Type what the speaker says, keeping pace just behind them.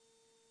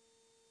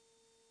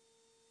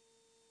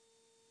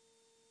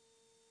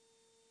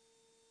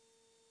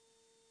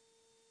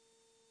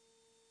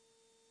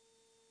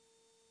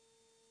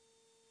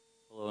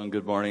Hello and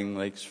good morning,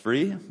 Lakes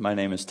Free. My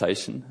name is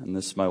Tyson, and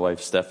this is my wife,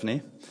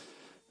 Stephanie.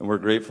 And we're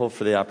grateful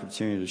for the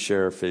opportunity to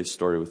share our faith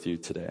story with you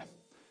today.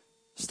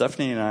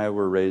 Stephanie and I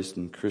were raised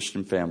in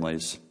Christian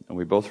families, and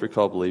we both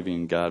recall believing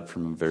in God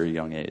from a very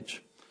young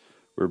age.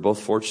 We were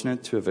both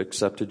fortunate to have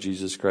accepted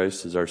Jesus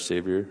Christ as our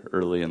Savior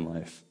early in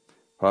life.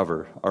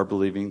 However, our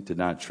believing did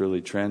not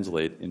truly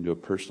translate into a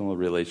personal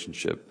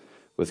relationship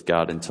with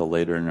God until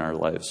later in our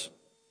lives.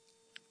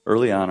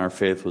 Early on, our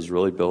faith was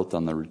really built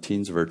on the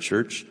routines of our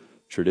church,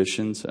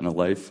 traditions, and a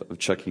life of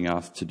checking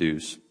off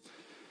to-dos.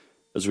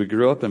 As we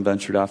grew up and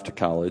ventured off to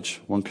college,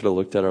 one could have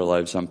looked at our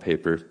lives on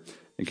paper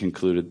and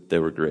concluded they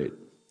were great.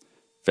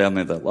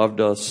 Family that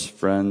loved us,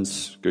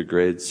 friends, good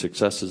grades,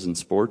 successes in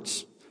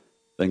sports.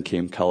 Then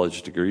came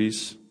college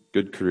degrees,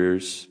 good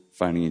careers,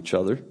 finding each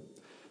other.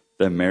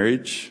 Then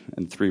marriage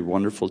and 3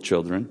 wonderful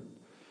children.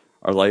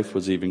 Our life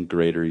was even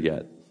greater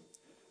yet.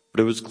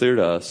 But it was clear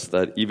to us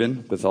that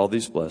even with all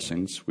these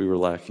blessings, we were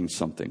lacking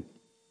something.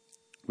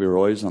 We were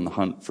always on the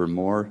hunt for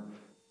more,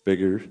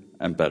 bigger,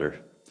 and better.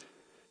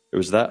 It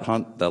was that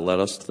hunt that led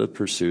us to the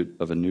pursuit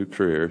of a new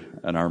career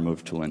and our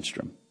move to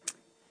Lindstrom.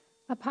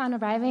 Upon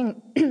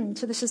arriving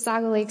to the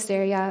Chisago Lakes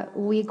area,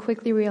 we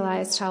quickly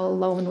realized how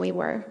alone we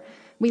were.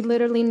 We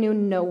literally knew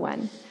no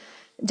one.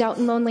 Doubt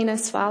and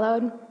loneliness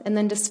followed, and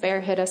then despair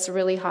hit us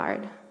really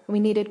hard. We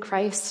needed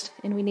Christ,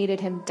 and we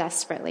needed him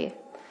desperately.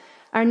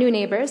 Our new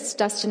neighbors,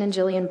 Dustin and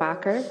Jillian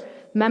Bacher,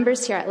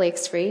 members here at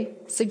Lakes Free,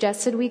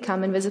 suggested we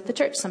come and visit the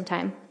church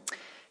sometime.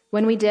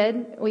 When we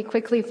did, we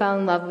quickly fell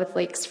in love with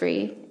Lakes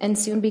Free and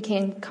soon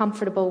became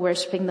comfortable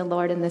worshiping the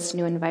Lord in this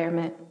new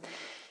environment.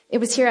 It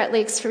was here at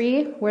Lakes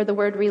Free where the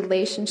word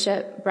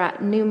relationship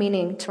brought new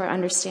meaning to our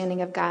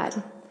understanding of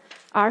God.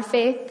 Our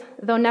faith,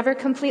 though never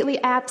completely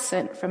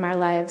absent from our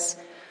lives,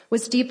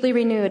 was deeply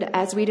renewed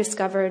as we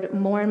discovered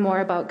more and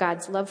more about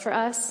God's love for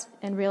us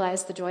and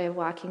realized the joy of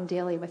walking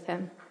daily with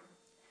him.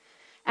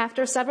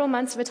 After several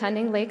months of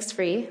attending Lakes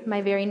Free,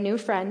 my very new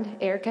friend,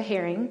 Erica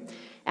Herring,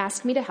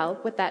 asked me to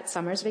help with that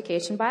summer's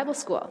vacation Bible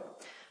school.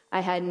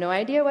 I had no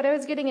idea what I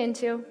was getting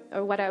into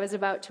or what I was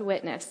about to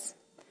witness.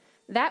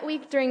 That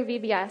week during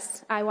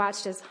VBS, I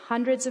watched as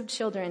hundreds of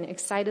children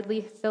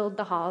excitedly filled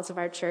the halls of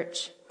our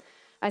church.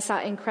 I saw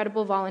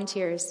incredible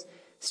volunteers,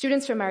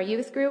 students from our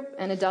youth group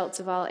and adults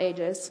of all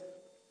ages.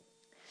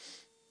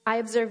 I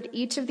observed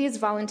each of these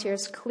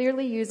volunteers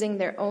clearly using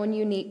their own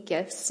unique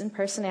gifts and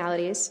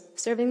personalities,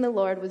 serving the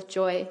Lord with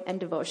joy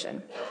and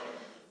devotion.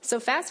 So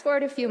fast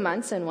forward a few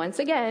months, and once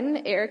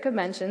again, Erica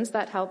mentions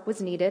that help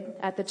was needed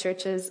at the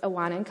church's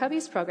Awana and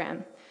Cubbies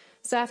program.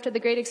 So after the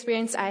great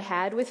experience I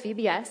had with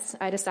VBS,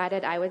 I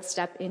decided I would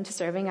step into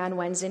serving on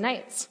Wednesday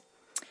nights.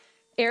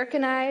 Eric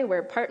and I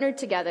were partnered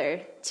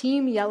together,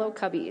 Team Yellow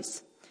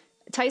Cubbies.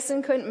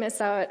 Tyson couldn't miss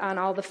out on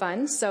all the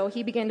fun, so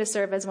he began to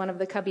serve as one of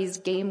the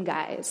Cubbies game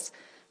guys,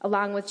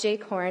 along with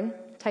Jake Horn,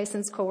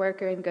 Tyson's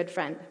coworker and good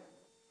friend.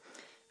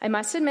 I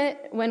must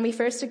admit, when we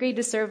first agreed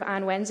to serve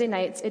on Wednesday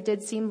nights, it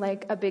did seem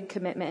like a big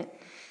commitment.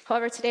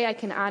 However, today I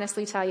can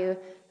honestly tell you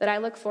that I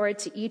look forward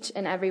to each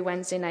and every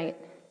Wednesday night,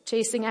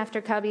 chasing after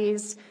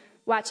Cubbies,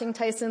 watching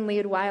Tyson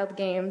lead wild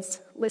games,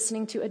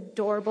 listening to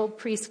adorable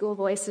preschool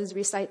voices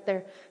recite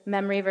their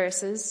memory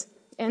verses,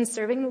 and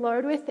serving the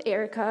Lord with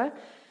Erica,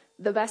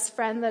 the best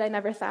friend that I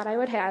never thought I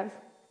would have,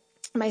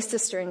 my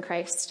sister in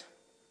Christ.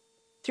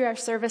 Through our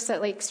service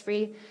at Lakes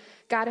Free,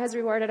 God has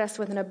rewarded us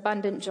with an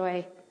abundant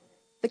joy,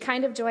 the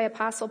kind of joy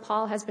Apostle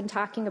Paul has been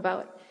talking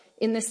about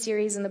in this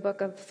series in the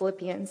book of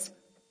Philippians.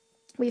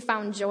 We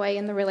found joy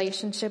in the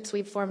relationships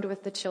we've formed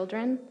with the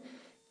children,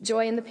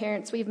 joy in the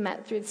parents we've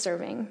met through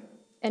serving,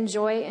 and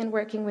joy in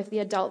working with the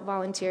adult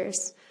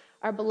volunteers,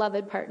 our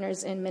beloved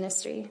partners in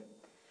ministry.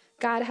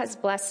 God has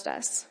blessed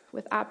us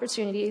with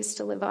opportunities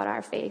to live out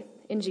our faith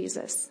in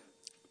Jesus.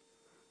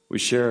 We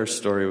share our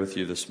story with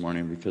you this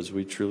morning because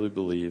we truly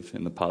believe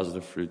in the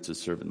positive fruits of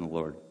serving the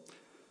Lord.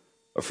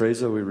 A phrase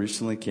that we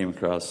recently came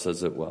across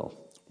says it well.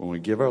 When we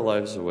give our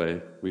lives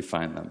away, we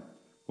find them.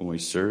 When we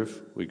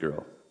serve, we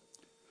grow.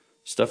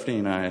 Stephanie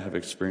and I have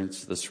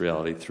experienced this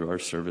reality through our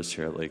service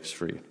here at Lakes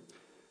Free.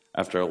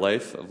 After a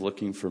life of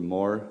looking for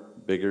more,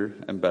 bigger,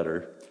 and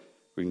better,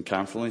 we can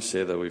confidently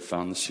say that we've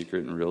found the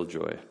secret and real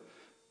joy,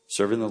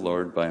 serving the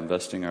Lord by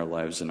investing our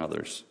lives in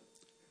others.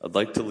 I'd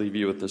like to leave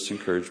you with this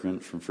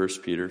encouragement from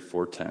 1 Peter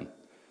 4:10.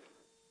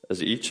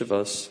 As each of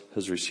us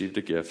has received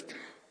a gift,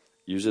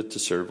 use it to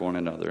serve one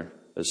another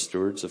as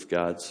stewards of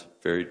God's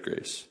varied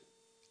grace.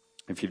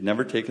 If you've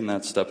never taken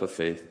that step of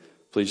faith,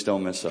 please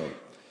don't miss out.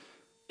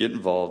 Get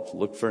involved,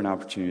 look for an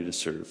opportunity to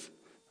serve.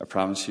 I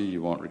promise you,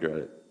 you won't regret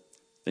it.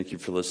 Thank you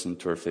for listening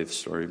to our faith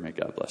story. May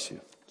God bless you.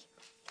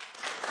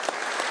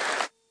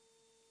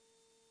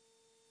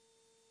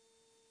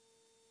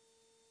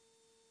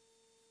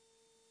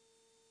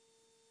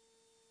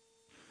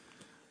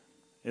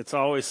 It's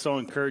always so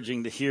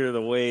encouraging to hear the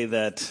way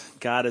that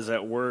God is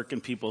at work in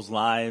people's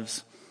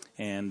lives,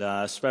 and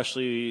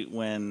especially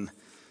when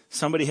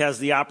somebody has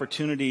the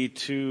opportunity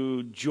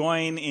to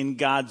join in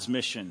God's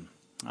mission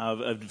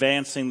of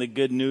advancing the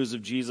good news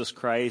of Jesus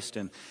Christ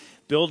and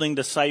building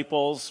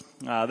disciples.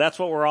 That's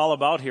what we're all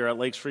about here at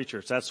Lakes Free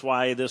Church. That's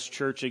why this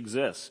church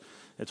exists.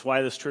 It's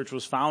why this church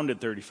was founded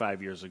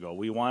 35 years ago.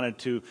 We wanted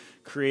to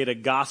create a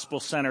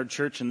gospel-centered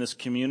church in this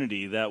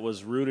community that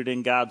was rooted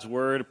in God's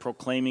word,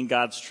 proclaiming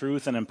God's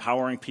truth, and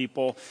empowering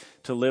people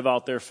to live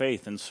out their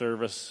faith in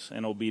service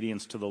and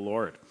obedience to the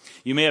Lord.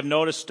 You may have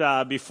noticed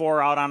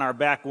before out on our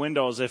back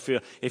windows, if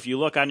you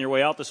look on your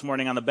way out this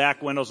morning, on the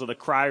back windows of the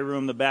cry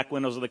room, the back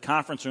windows of the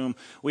conference room,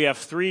 we have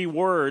 3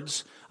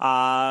 words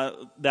that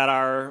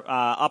are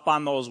up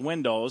on those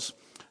windows: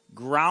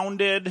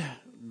 grounded,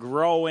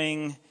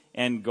 growing,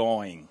 and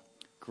going.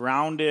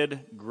 Grounded,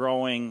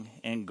 growing,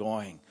 and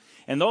going.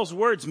 And those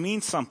words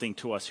mean something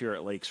to us here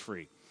at Lakes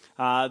Free.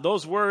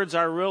 Those words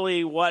are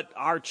really what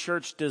our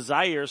church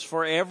desires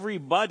for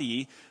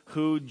everybody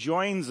who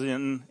joins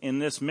in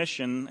this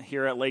mission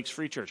here at Lakes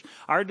Free Church.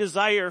 Our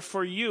desire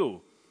for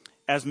you,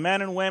 as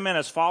men and women,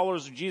 as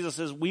followers of Jesus,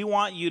 is we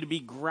want you to be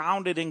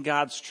grounded in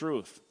God's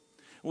truth.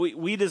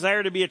 We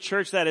desire to be a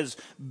church that is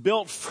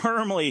built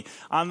firmly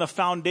on the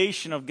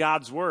foundation of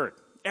God's word.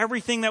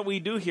 Everything that we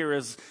do here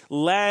is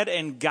led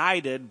and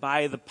guided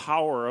by the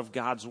power of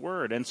God's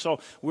word. And so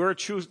we're a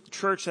true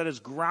church that is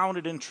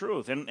grounded in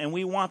truth. And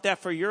we want that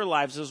for your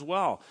lives as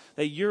well,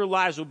 that your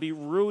lives will be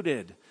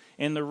rooted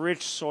in the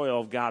rich soil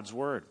of God's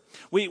word.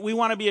 We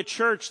want to be a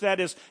church that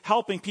is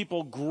helping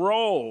people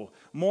grow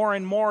more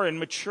and more in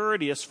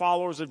maturity as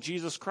followers of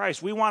Jesus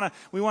Christ. We want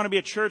to be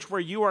a church where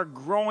you are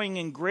growing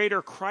in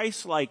greater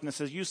Christ-likeness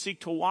as you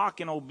seek to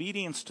walk in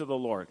obedience to the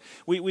Lord.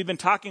 We've been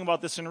talking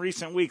about this in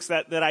recent weeks,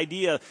 that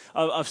idea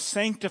of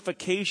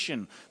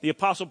sanctification. The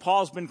Apostle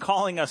Paul has been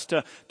calling us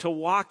to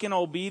walk in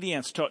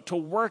obedience, to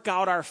work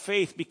out our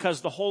faith,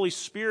 because the Holy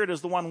Spirit is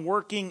the one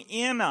working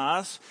in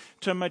us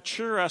to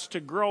mature us, to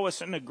grow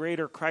us into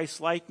greater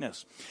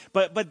Christ-likeness.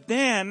 But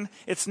then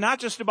it's not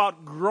just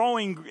about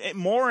growing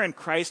more in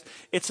Christ,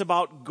 it's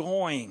about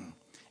going.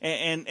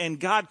 And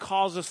God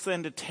calls us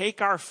then to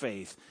take our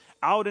faith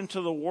out into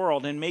the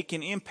world and make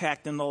an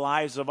impact in the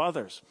lives of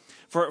others.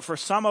 For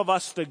some of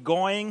us, the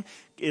going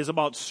is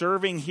about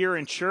serving here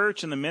in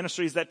church and the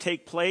ministries that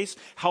take place,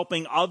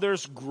 helping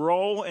others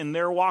grow in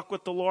their walk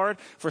with the Lord.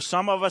 For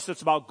some of us,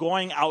 it's about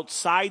going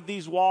outside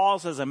these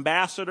walls as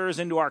ambassadors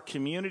into our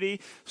community,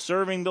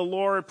 serving the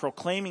Lord,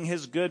 proclaiming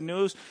his good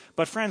news.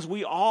 But friends,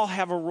 we all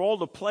have a role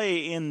to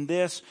play in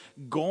this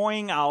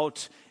going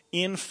out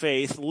in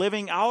faith,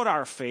 living out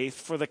our faith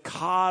for the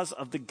cause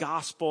of the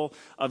gospel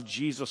of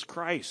Jesus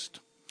Christ.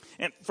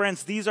 And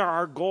friends, these are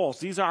our goals.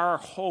 These are our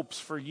hopes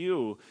for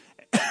you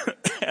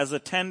as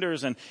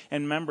attenders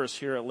and members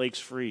here at Lakes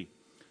Free.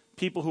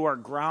 People who are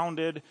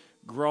grounded,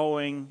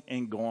 growing,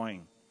 and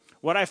going.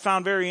 What I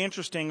found very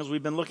interesting as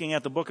we've been looking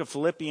at the book of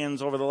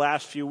Philippians over the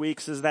last few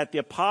weeks is that the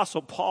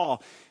Apostle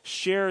Paul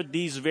shared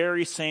these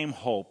very same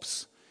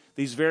hopes,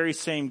 these very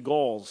same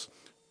goals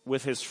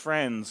with his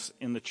friends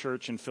in the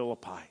church in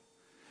Philippi.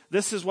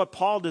 This is what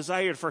Paul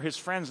desired for his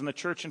friends in the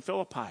church in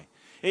Philippi.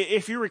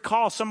 If you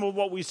recall some of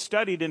what we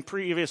studied in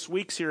previous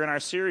weeks here in our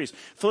series,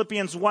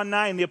 Philippians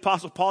 1:9, the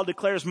Apostle Paul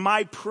declares,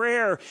 "My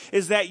prayer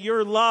is that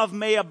your love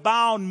may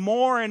abound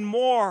more and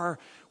more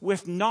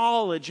with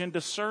knowledge and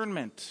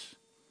discernment."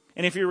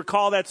 And if you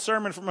recall that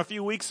sermon from a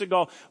few weeks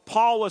ago,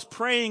 Paul was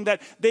praying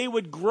that they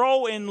would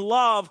grow in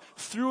love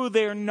through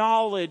their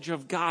knowledge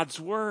of God's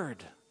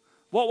word.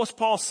 What was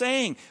Paul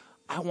saying?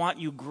 I want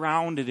you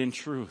grounded in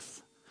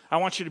truth. I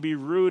want you to be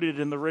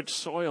rooted in the rich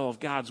soil of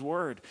God's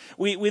word.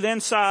 We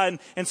then saw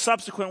in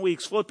subsequent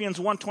weeks, Philippians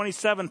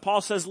 1:27,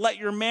 Paul says, "Let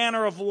your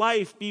manner of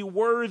life be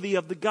worthy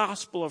of the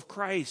gospel of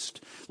Christ."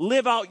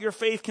 Live out your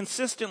faith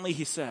consistently,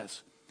 he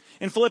says.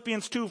 In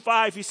Philippians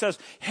 2:5, he says,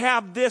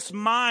 "Have this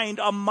mind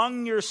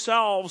among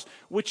yourselves,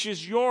 which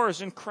is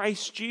yours in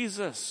Christ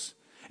Jesus."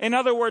 In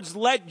other words,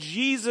 let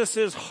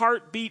Jesus'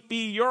 heartbeat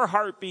be your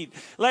heartbeat.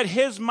 Let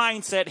his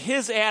mindset,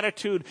 his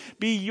attitude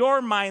be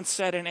your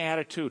mindset and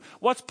attitude.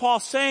 What's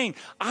Paul saying?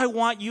 I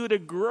want you to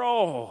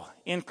grow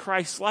in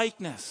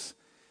Christ-likeness.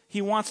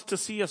 He wants to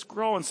see us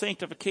grow in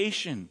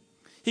sanctification.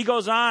 He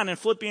goes on in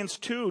Philippians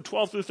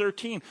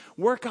 2:12-13,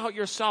 "Work out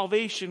your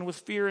salvation with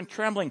fear and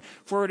trembling,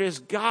 for it is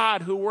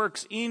God who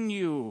works in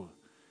you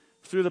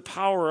through the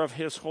power of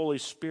his Holy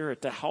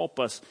Spirit to help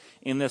us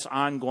in this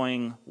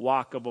ongoing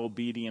walk of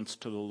obedience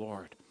to the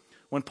Lord."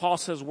 When Paul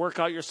says work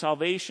out your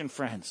salvation,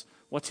 friends,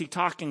 what's he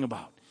talking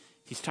about?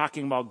 He's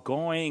talking about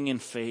going in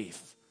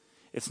faith.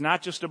 It's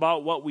not just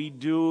about what we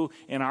do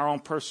in our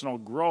own personal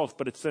growth,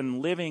 but it's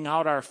in living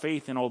out our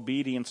faith in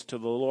obedience to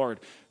the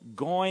Lord,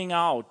 going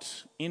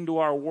out into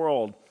our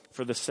world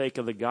for the sake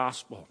of the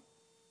gospel.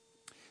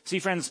 See,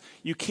 friends,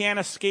 you can't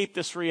escape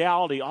this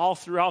reality. All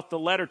throughout the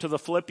letter to the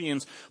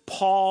Philippians,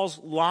 Paul's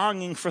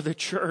longing for the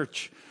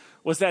church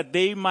was that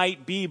they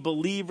might be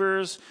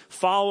believers,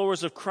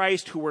 followers of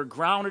Christ who were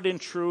grounded in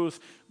truth,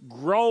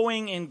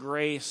 growing in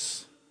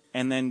grace,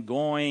 and then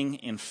going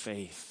in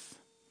faith.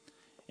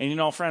 And you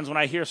know, friends, when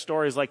I hear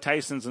stories like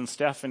Tyson's and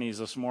Stephanie's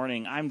this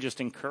morning, I'm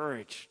just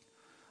encouraged.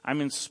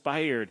 I'm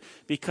inspired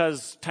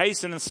because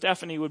Tyson and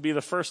Stephanie would be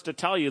the first to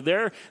tell you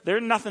they're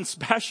nothing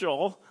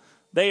special.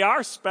 They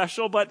are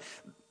special, but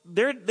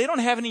they don't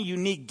have any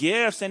unique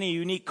gifts, any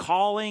unique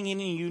calling,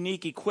 any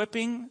unique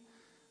equipping.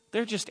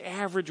 They're just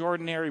average,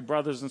 ordinary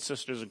brothers and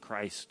sisters in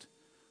Christ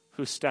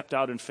who stepped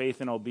out in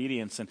faith and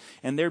obedience.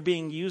 And they're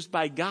being used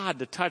by God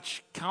to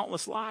touch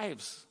countless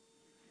lives.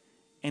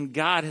 And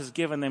God has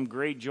given them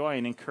great joy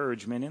and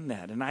encouragement in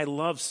that. And I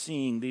love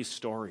seeing these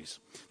stories.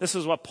 This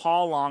is what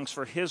Paul longs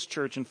for his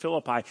church in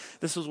Philippi.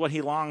 This is what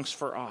he longs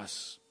for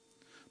us.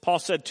 Paul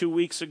said 2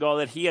 weeks ago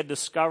that he had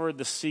discovered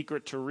the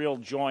secret to real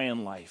joy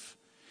in life.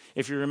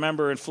 If you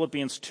remember in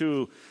Philippians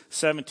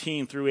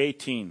 2:17 through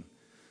 18,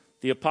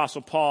 the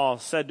Apostle Paul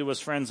said to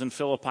his friends in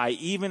Philippi,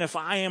 even if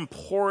I am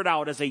poured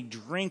out as a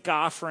drink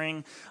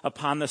offering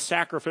upon the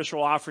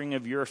sacrificial offering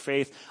of your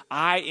faith,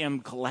 I am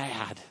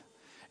glad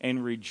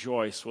and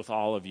rejoice with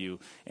all of you,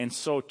 and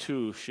so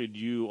too should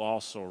you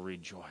also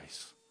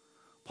rejoice.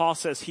 Paul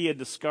says he had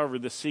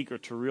discovered the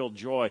secret to real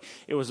joy.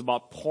 It was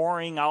about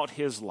pouring out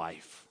his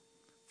life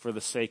for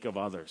the sake of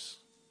others.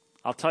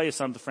 I'll tell you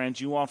something, friends,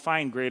 you won't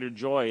find greater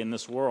joy in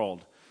this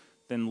world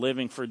than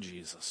living for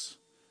Jesus,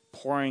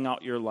 pouring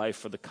out your life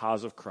for the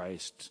cause of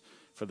Christ,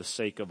 for the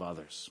sake of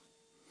others.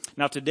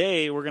 Now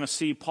today, we're going to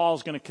see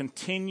Paul's going to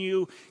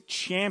continue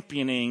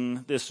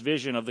championing this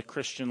vision of the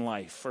Christian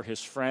life for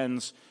his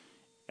friends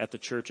at the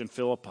church in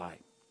Philippi.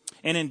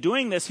 And in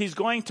doing this, he's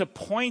going to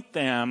point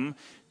them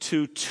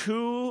to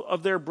two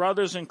of their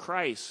brothers in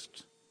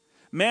Christ,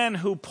 men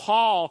who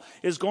Paul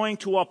is going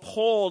to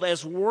uphold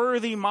as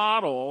worthy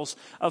models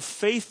of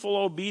faithful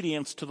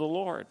obedience to the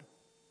Lord.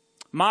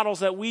 Models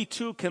that we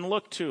too can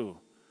look to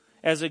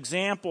as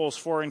examples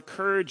for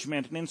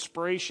encouragement and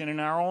inspiration in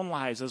our own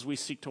lives as we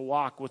seek to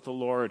walk with the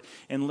Lord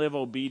and live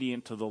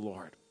obedient to the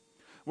Lord.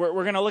 We're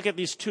going to look at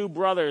these two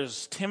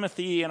brothers,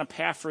 Timothy and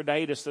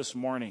Epaphroditus, this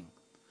morning.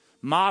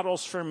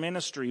 Models for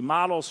ministry,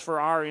 models for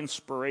our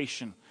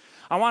inspiration.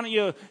 I want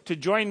you to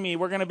join me.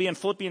 We're going to be in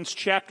Philippians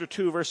chapter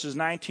 2, verses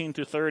 19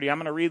 through 30. I'm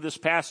going to read this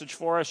passage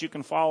for us. You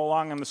can follow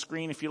along on the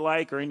screen if you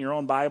like, or in your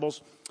own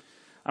Bibles.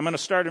 I'm going to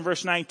start in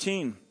verse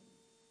 19.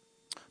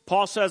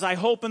 Paul says, I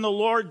hope in the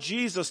Lord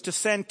Jesus to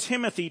send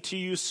Timothy to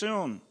you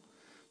soon,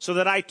 so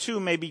that I too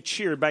may be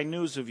cheered by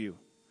news of you.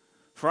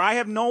 For I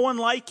have no one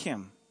like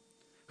him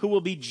who will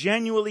be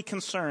genuinely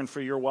concerned for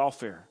your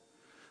welfare.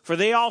 For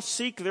they all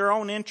seek their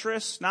own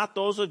interests, not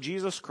those of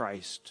Jesus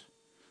Christ.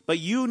 But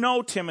you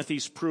know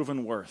Timothy's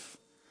proven worth,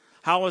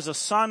 how as a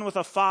son with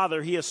a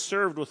father he has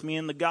served with me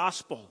in the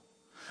gospel.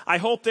 I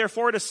hope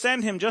therefore to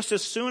send him just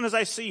as soon as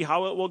I see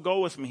how it will go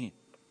with me.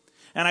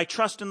 And I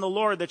trust in the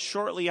Lord that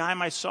shortly I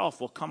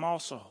myself will come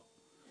also.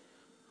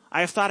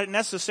 I have thought it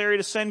necessary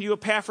to send you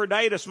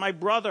Epaphroditus, my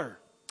brother,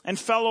 and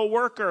fellow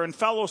worker and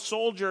fellow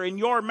soldier, and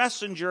your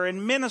messenger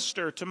and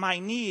minister to my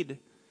need.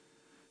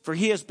 For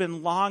he has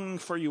been longing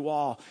for you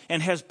all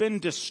and has been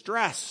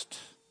distressed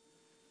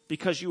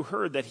because you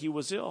heard that he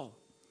was ill.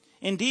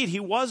 Indeed, he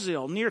was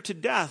ill, near to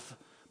death,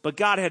 but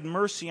God had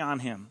mercy on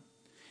him.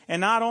 And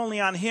not only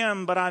on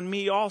him, but on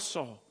me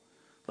also,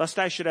 lest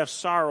I should have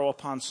sorrow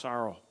upon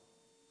sorrow.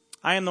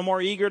 I am the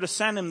more eager to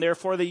send him,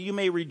 therefore, that you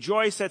may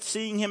rejoice at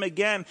seeing him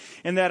again,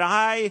 and that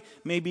I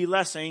may be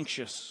less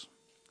anxious.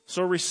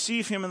 So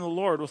receive him in the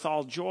Lord with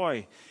all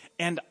joy,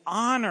 and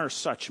honor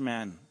such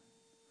men.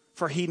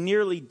 For he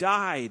nearly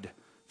died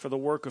for the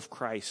work of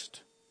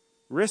Christ,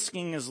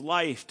 risking his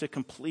life to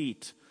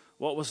complete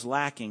what was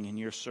lacking in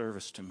your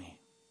service to me.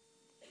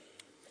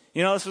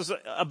 You know, this was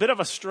a bit of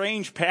a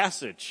strange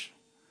passage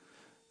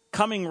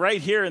coming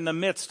right here in the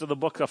midst of the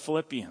book of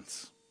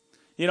Philippians.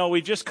 You know,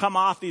 we've just come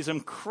off these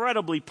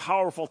incredibly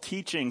powerful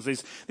teachings,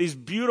 these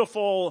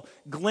beautiful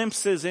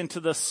glimpses into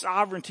the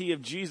sovereignty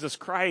of Jesus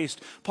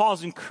Christ,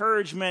 Paul's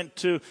encouragement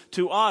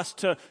to us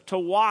to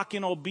walk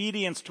in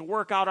obedience, to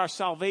work out our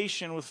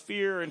salvation with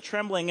fear and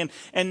trembling.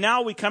 And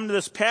now we come to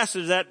this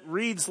passage that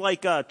reads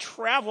like a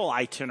travel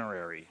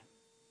itinerary.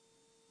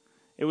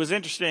 It was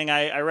interesting.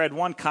 I read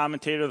one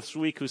commentator this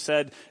week who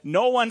said,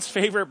 no one's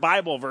favorite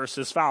Bible verse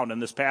is found in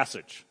this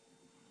passage.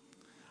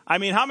 I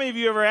mean, how many of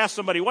you ever asked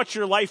somebody, what's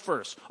your life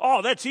verse?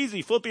 Oh, that's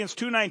easy. Philippians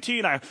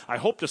 2:19. I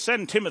hope to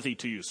send Timothy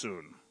to you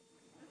soon.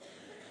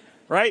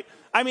 Right?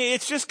 I mean,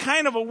 it's just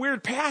kind of a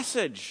weird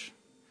passage.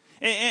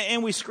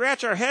 And we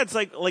scratch our heads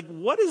like,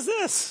 what is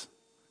this?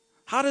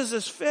 How does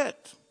this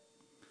fit?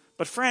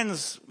 But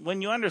friends,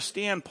 when you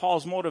understand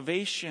Paul's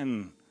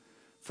motivation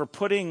for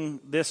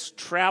putting this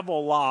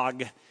travel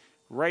log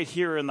right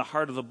here in the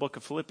heart of the book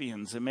of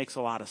Philippians, it makes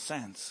a lot of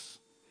sense.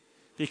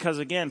 Because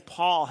again,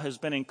 Paul has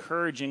been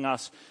encouraging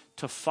us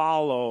to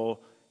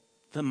follow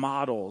the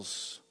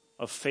models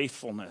of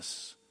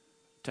faithfulness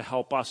to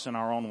help us in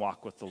our own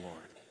walk with the Lord.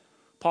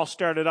 Paul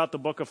started out the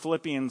book of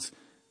Philippians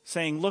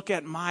saying, look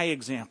at my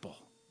example.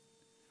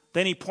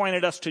 Then he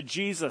pointed us to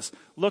Jesus.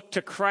 Look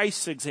to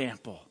Christ's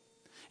example.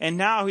 And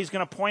now he's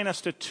going to point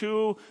us to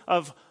two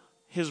of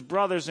his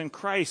brothers in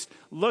Christ.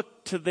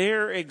 Look to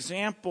their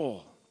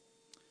example.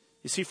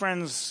 You see,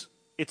 friends,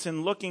 it's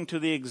in looking to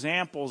the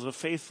examples of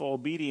faithful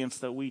obedience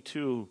that we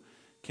too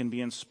can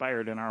be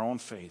inspired in our own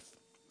faith.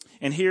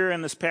 And here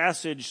in this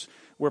passage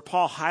where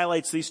Paul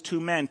highlights these two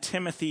men,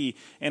 Timothy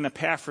and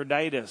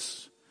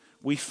Epaphroditus,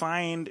 we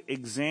find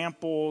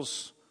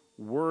examples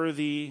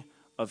worthy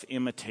of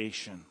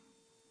imitation.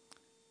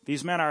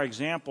 These men are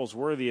examples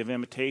worthy of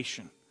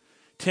imitation.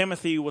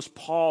 Timothy was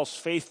Paul's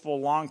faithful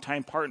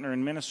longtime partner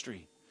in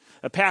ministry.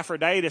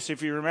 Epaphroditus,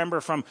 if you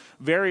remember from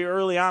very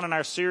early on in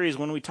our series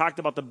when we talked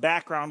about the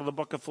background of the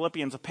book of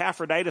Philippians,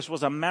 Epaphroditus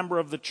was a member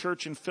of the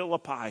church in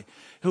Philippi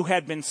who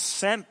had been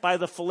sent by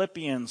the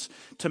Philippians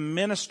to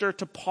minister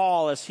to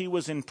Paul as he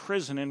was in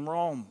prison in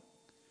Rome.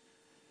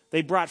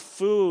 They brought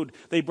food,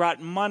 they brought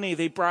money,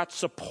 they brought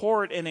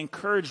support and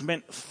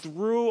encouragement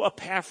through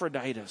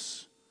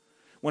Epaphroditus.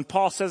 When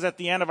Paul says at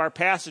the end of our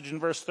passage in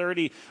verse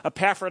 30,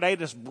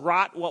 Epaphroditus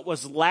brought what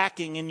was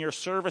lacking in your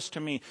service to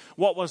me.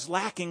 What was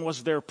lacking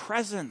was their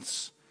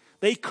presence.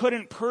 They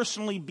couldn't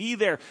personally be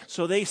there,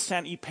 so they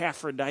sent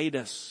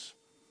Epaphroditus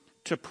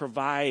to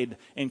provide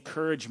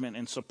encouragement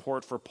and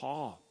support for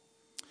Paul.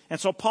 And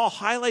so Paul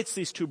highlights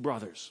these two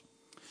brothers.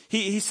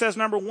 He says,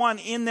 number one,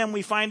 in them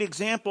we find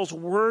examples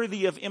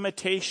worthy of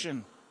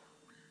imitation.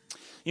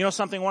 You know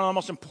something, one of the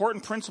most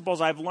important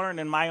principles I've learned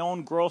in my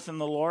own growth in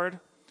the Lord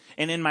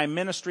and in my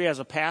ministry as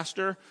a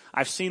pastor,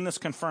 I've seen this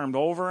confirmed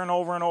over and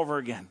over and over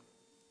again.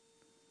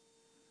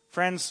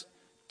 Friends,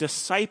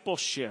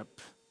 discipleship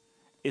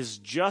is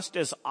just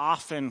as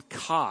often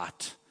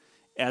caught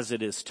as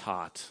it is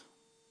taught.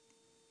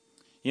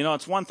 You know,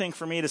 it's one thing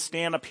for me to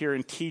stand up here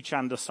and teach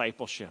on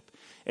discipleship.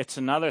 It's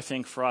another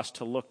thing for us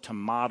to look to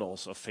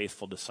models of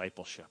faithful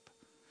discipleship.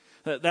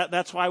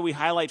 That's why we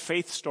highlight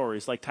faith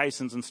stories like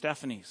Tyson's and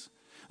Stephanie's.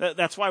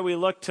 That's why we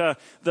look to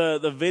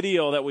the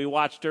video that we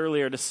watched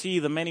earlier to see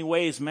the many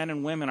ways men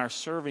and women are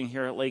serving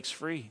here at Lakes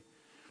Free.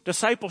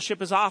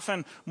 Discipleship is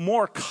often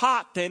more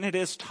caught than it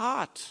is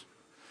taught.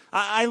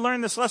 I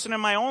learned this lesson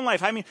in my own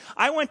life. I mean,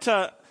 I went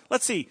to,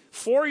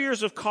 4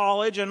 years of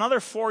college, another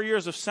 4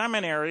 years of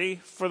seminary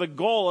for the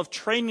goal of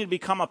training to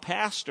become a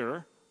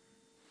pastor.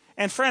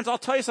 And friends, I'll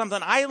tell you something.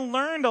 I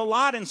learned a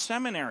lot in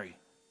seminary.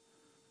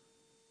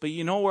 But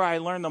you know where I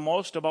learned the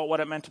most about what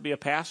it meant to be a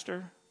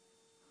pastor?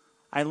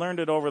 I learned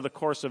it over the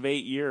course of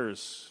 8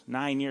 years,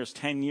 9 years,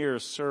 10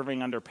 years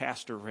serving under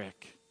Pastor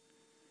Rick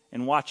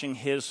and watching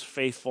his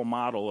faithful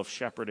model of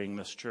shepherding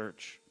this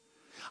church.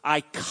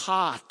 I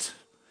caught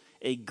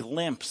a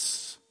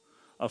glimpse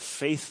of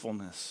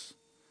faithfulness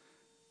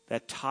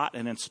that taught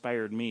and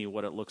inspired me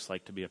what it looks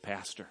like to be a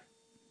pastor.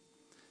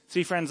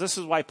 See, friends, this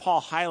is why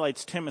Paul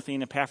highlights Timothy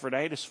and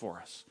Epaphroditus for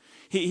us.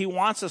 He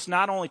wants us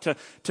not only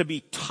to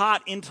be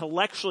taught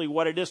intellectually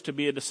what it is to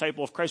be a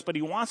disciple of Christ, but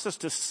he wants us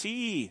to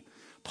see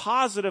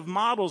positive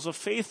models of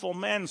faithful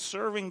men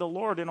serving the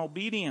Lord in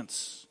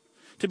obedience,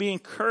 to be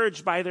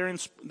encouraged by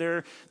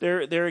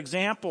their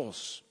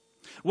examples.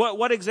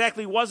 What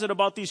exactly was it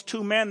about these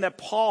two men that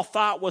Paul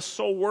thought was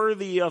so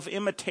worthy of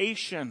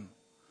imitation?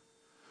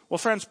 Well,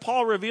 friends,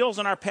 Paul reveals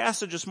in our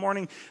passage this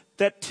morning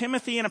that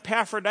Timothy and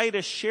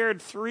Epaphroditus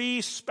shared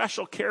 3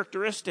 special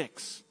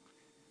characteristics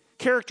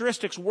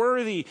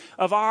worthy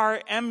of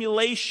our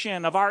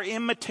emulation, of our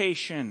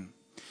imitation.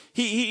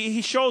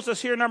 He shows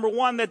us here, number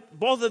one, that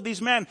both of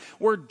these men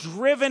were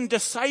driven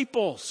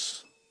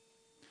disciples.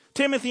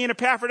 Timothy and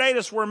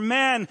Epaphroditus were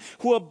men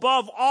who,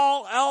 above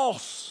all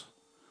else,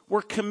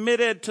 were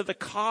committed to the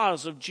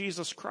cause of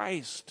Jesus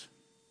Christ.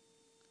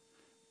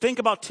 Think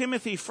about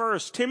Timothy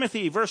first.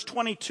 Timothy, verse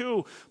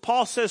 22,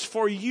 Paul says,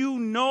 "For you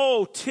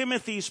know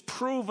Timothy's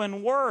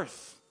proven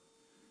worth."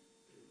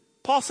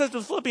 Paul says to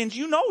the Philippians,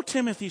 you know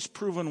Timothy's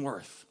proven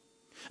worth.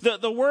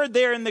 The word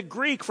there in the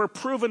Greek for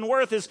proven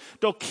worth is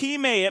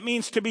dokime. It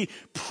means to be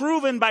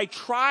proven by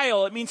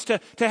trial. It means to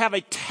have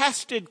a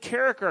tested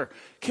character.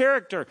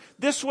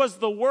 This was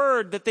the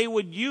word that they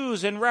would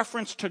use in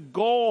reference to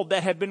gold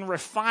that had been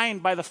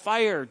refined by the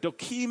fire.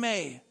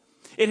 Dokime.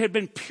 It had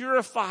been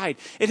purified.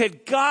 It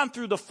had gone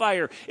through the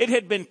fire. It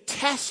had been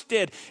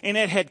tested, and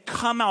it had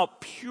come out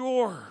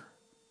pure.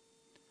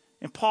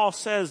 And Paul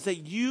says that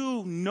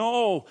you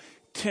know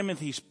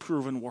Timothy's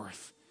proven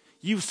worth.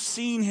 You've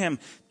seen him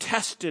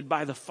tested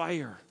by the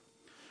fire.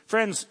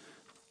 Friends,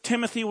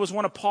 Timothy was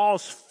one of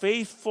Paul's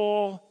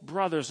faithful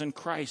brothers in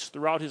Christ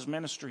throughout his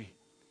ministry.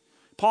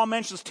 Paul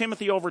mentions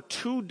Timothy over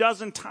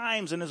 24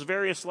 times in his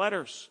various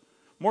letters,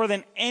 more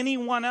than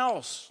anyone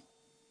else.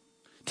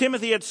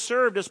 Timothy had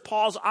served as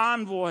Paul's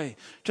envoy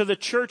to the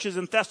churches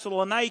in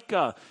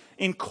Thessalonica,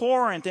 in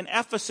Corinth, in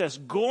Ephesus,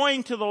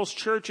 going to those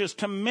churches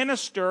to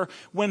minister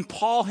when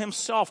Paul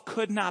himself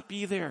could not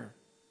be there.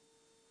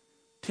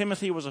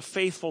 Timothy was a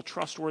faithful,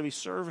 trustworthy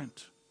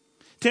servant.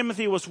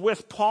 Timothy was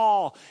with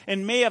Paul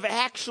and may have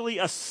actually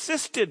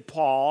assisted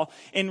Paul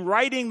in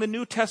writing the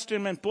New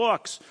Testament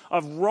books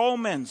of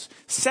Romans,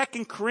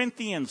 2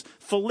 Corinthians,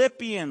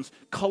 Philippians,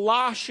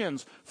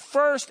 Colossians,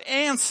 1st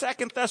and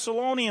 2nd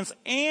Thessalonians,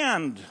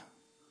 and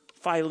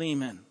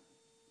Philemon.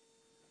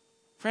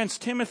 Friends,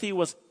 Timothy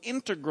was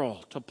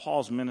integral to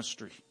Paul's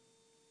ministry.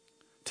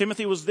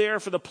 Timothy was there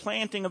for the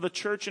planting of the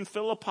church in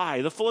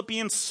Philippi. The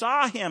Philippians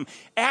saw him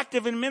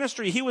active in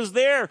ministry. He was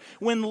there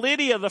when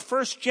Lydia, the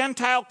first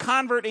Gentile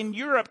convert in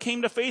Europe,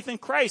 came to faith in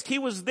Christ. He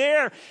was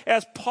there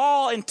as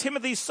Paul and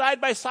Timothy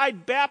side by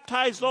side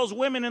baptized those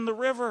women in the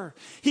river.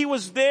 He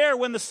was there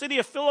when the city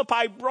of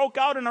Philippi broke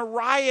out in a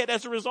riot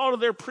as a result of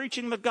their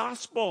preaching the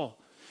gospel.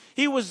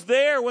 He was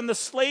there when the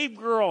slave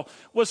girl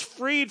was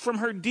freed from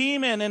her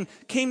demon and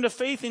came to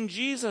faith in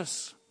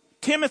Jesus.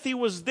 Timothy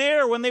was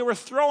there when they were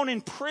thrown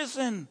in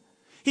prison.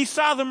 He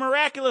saw the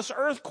miraculous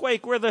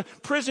earthquake where the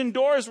prison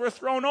doors were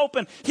thrown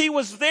open. He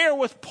was there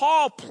with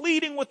Paul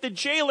pleading with the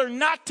jailer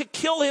not to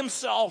kill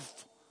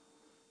himself,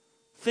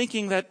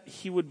 thinking that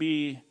he would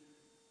be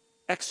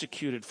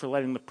executed for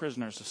letting the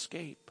prisoners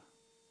escape.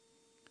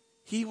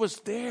 He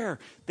was there.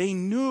 They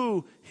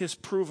knew his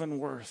proven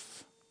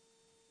worth.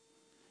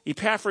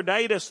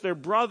 Epaphroditus, their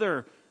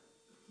brother,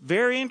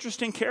 very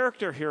interesting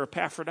character here,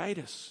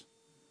 Epaphroditus.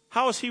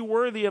 How is he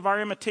worthy of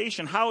our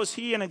imitation? How is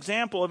he an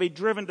example of a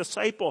driven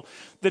disciple?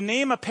 The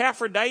name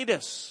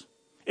Epaphroditus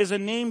is a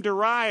name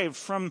derived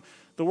from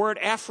the word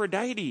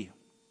Aphrodite.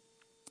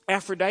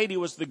 Aphrodite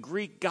was the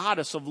Greek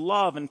goddess of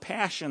love and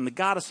passion, the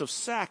goddess of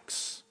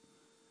sex.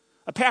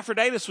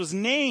 Epaphroditus was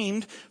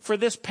named for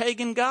this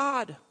pagan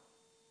god.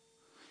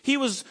 He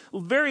was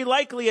very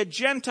likely a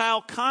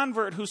Gentile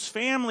convert whose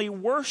family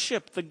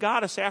worshiped the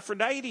goddess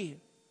Aphrodite.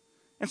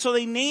 And so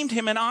they named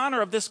him in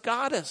honor of this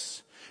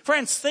goddess.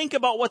 Friends, think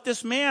about what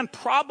this man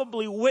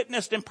probably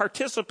witnessed and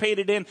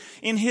participated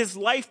in his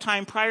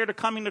lifetime prior to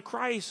coming to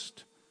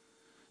Christ.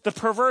 The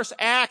perverse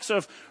acts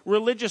of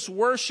religious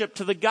worship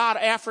to the god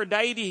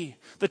Aphrodite,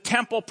 the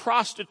temple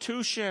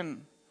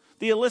prostitution,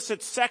 the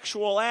illicit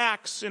sexual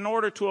acts in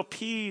order to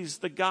appease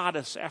the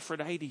goddess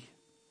Aphrodite.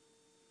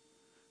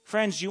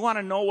 Friends, you want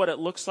to know what it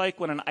looks like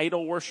when an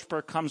idol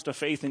worshiper comes to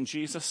faith in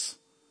Jesus?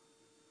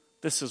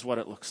 This is what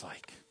it looks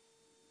like.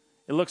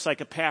 It looks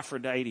like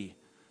Epaphroditus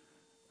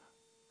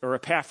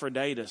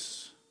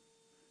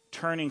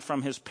turning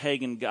from his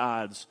pagan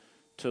gods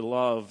to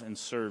love and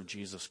serve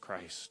Jesus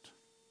Christ.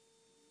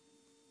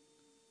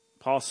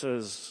 Paul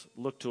says,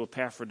 look to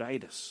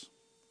Epaphroditus.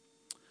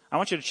 I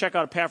want you to check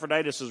out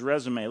Epaphroditus'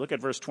 resume. Look at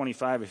verse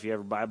 25 if you have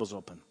your Bibles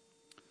open.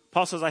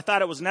 Paul says, I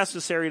thought it was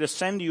necessary to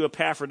send you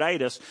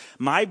Epaphroditus,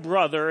 my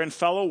brother and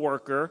fellow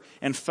worker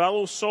and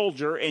fellow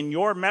soldier and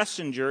your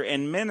messenger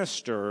and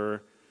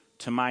minister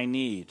to my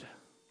need.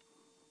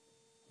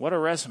 What a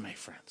resume,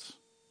 friends.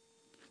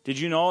 Did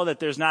you know that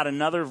there's not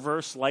another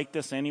verse like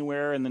this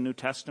anywhere in the New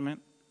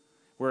Testament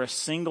where a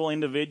single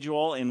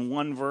individual in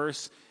one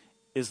verse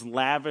is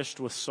lavished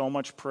with so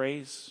much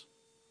praise?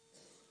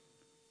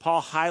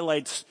 Paul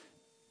highlights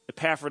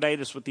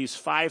Epaphroditus with these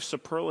 5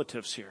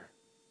 superlatives here.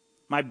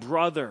 My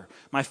brother,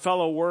 my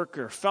fellow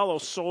worker, fellow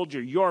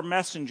soldier, your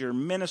messenger,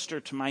 minister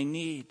to my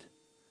need.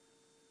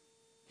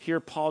 Here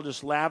Paul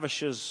just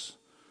lavishes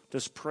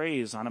this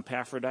praise on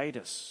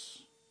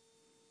Epaphroditus.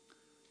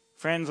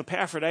 Friends,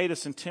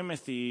 Epaphroditus and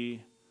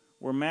Timothy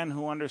were men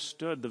who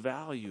understood the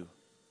value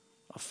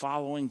of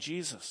following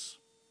Jesus.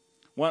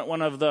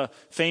 One of the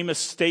famous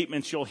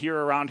statements you'll hear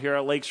around here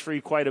at Lakes Free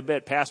quite a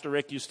bit, Pastor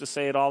Rick used to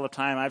say it all the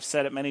time. I've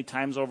said it many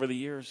times over the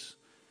years.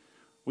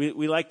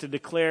 We like to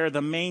declare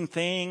the main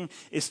thing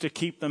is to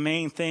keep the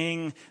main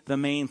thing the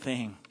main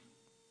thing.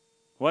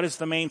 What is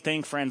the main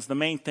thing, friends? The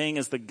main thing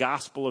is the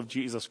gospel of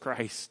Jesus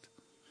Christ.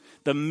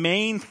 The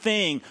main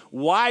thing,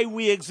 why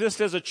we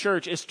exist as a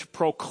church, is to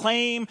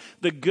proclaim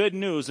the good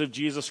news of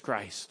Jesus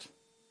Christ.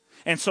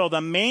 And so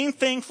the main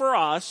thing for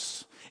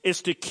us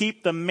is to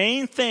keep the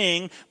main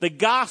thing, the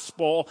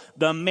gospel,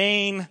 the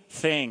main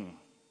thing.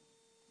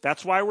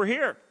 That's why we're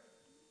here.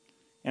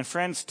 And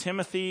friends,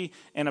 Timothy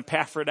and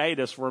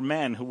Epaphroditus were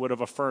men who would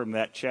have affirmed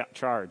that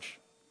charge.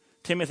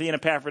 Timothy and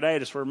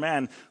Epaphroditus were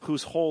men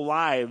whose whole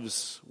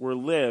lives were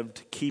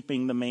lived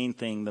keeping the main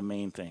thing the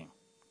main thing.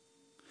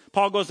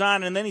 Paul goes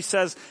on and then he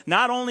says,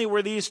 not only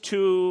were these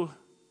two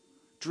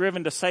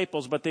driven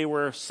disciples, but they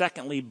were,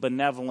 secondly,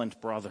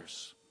 benevolent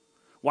brothers.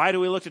 Why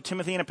do we look to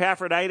Timothy and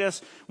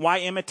Epaphroditus? Why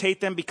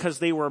imitate them? Because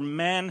they were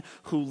men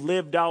who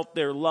lived out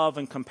their love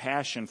and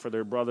compassion for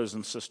their brothers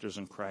and sisters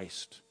in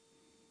Christ.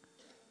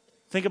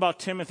 Think about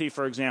Timothy,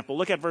 for example.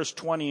 Look at verse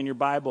 20 in your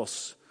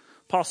Bibles.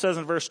 Paul says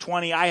in verse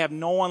 20, I have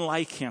no one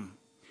like him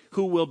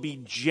who will be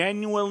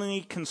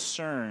genuinely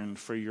concerned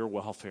for your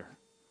welfare.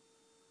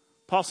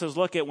 Paul says,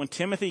 look, when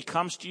Timothy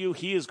comes to you,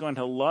 he is going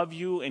to love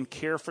you and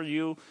care for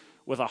you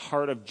with a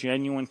heart of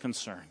genuine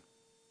concern.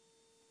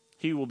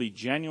 He will be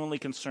genuinely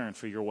concerned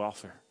for your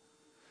welfare.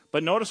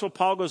 But notice what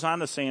Paul goes on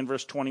to say in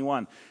verse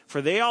 21.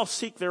 For they all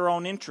seek their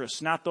own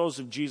interests, not those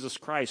of Jesus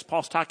Christ.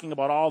 Paul's talking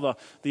about all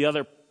the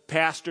other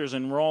pastors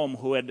in Rome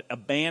who had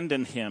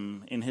abandoned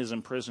him in his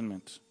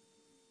imprisonment.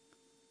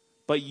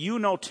 But you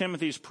know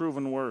Timothy's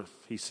proven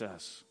worth, he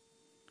says.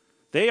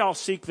 They all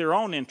seek their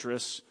own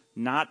interests,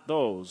 not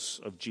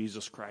those of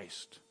Jesus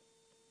Christ.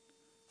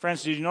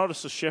 Friends, did you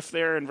notice the shift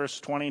there in verse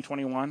 20 and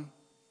 21?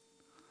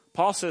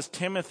 Paul says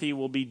Timothy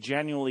will be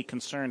genuinely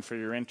concerned for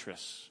your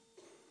interests.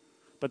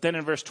 But then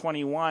in verse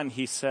 21,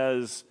 he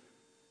says,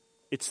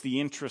 It's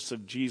the interests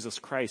of Jesus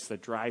Christ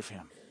that drive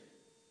him.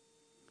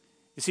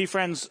 You see,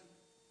 friends,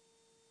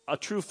 a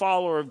true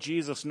follower of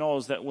Jesus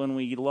knows that when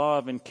we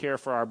love and care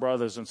for our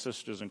brothers and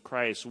sisters in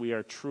Christ, we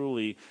are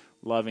truly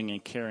loving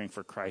and caring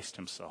for Christ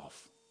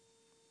himself.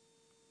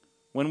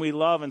 When we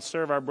love and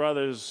serve our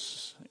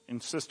brothers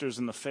and sisters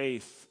in the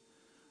faith,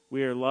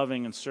 we are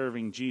loving and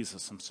serving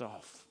Jesus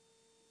himself.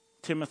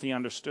 Timothy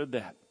understood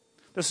that.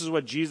 This is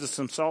what Jesus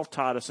himself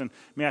taught us in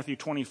Matthew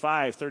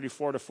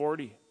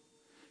 25:34-40.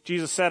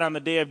 Jesus said on the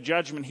day of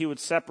judgment he would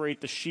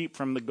separate the sheep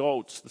from the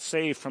goats, the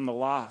saved from the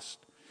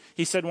lost.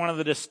 He said one of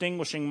the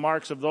distinguishing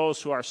marks of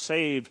those who are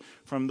saved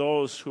from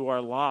those who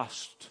are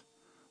lost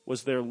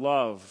was their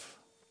love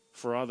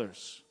for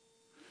others.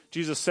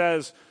 Jesus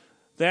says,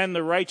 then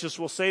the righteous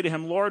will say to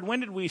him, Lord,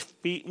 when did we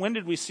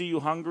see you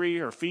hungry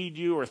or feed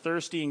you or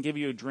thirsty and give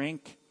you a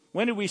drink?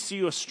 When did we see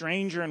you a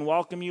stranger and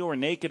welcome you or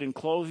naked and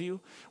clothe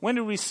you? When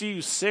did we see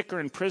you sick or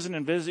in prison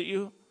and visit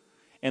you?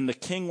 And the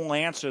king will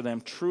answer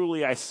them,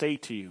 truly I say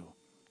to you,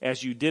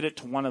 as you did it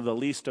to one of the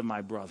least of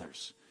my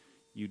brothers,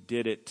 you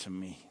did it to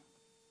me.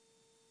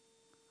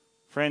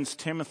 Friends,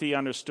 Timothy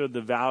understood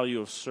the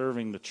value of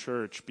serving the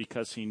church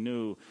because he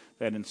knew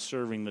that in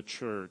serving the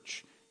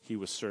church, he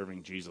was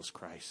serving Jesus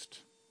Christ.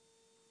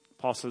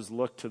 Paul says,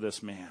 look to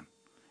this man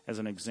as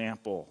an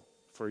example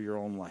for your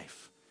own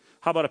life.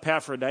 How about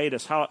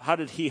Epaphroditus? How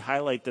did he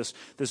highlight this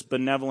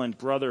benevolent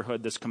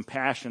brotherhood, this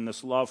compassion,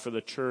 this love for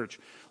the church?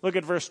 Look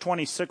at verse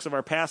 26 of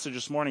our passage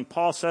this morning.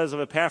 Paul says of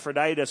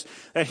Epaphroditus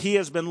that he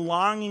has been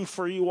longing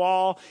for you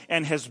all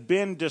and has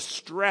been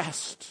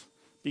distressed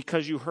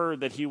because you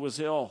heard that he was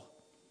ill.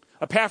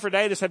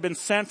 Epaphroditus had been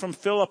sent from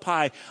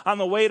Philippi on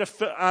the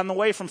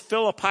way from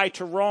Philippi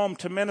to Rome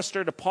to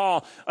minister to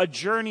Paul, a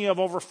journey of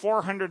over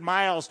 400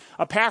 miles.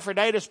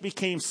 Epaphroditus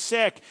became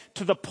sick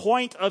to the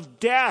point of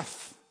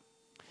death.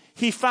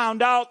 He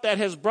found out that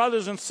his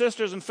brothers and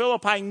sisters in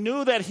Philippi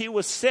knew that he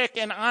was sick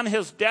and on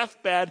his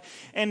deathbed,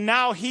 and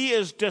now he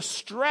is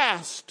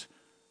distressed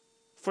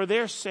for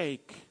their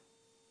sake.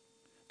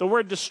 The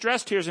word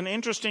distressed here is an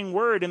interesting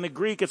word in the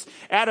Greek. It's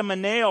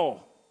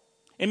adamaneo.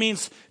 It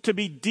means to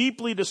be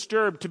deeply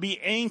disturbed, to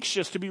be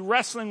anxious, to be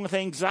wrestling with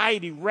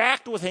anxiety,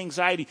 racked with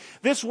anxiety.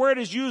 This word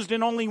is used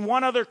in only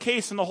one other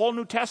case in the whole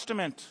New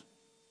Testament.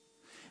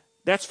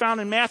 That's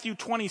found in Matthew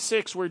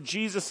 26, where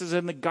Jesus is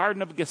in the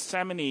Garden of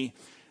Gethsemane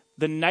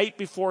the night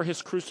before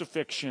his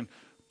crucifixion,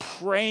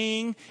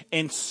 praying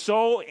and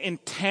so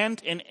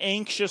intent and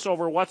anxious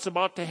over what's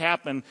about to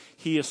happen,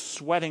 he is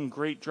sweating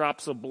great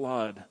drops of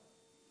blood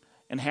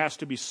and has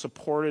to be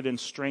supported and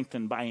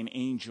strengthened by an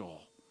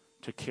angel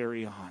to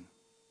carry on.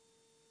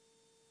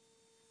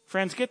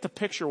 Friends, get the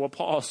picture of what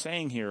Paul is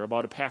saying here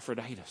about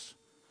Epaphroditus.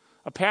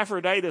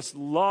 Epaphroditus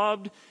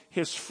loved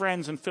his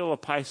friends in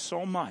Philippi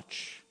so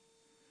much.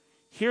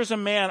 Here's a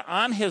man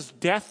on his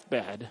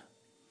deathbed,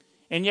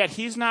 and yet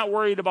he's not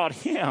worried about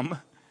him.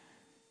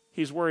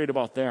 He's worried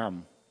about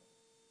them,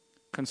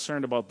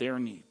 concerned about their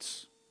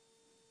needs,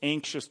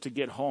 anxious to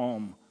get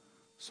home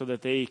so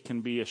that they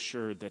can be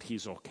assured that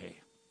he's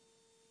okay.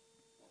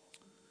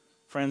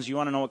 Friends, you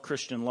want to know what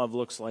Christian love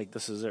looks like?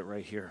 This is it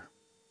right here.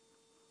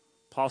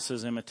 Paul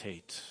says,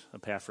 imitate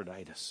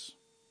Epaphroditus.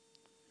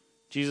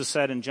 Jesus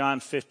said in John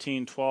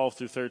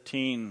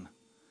 15:12-13,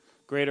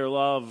 greater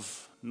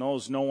love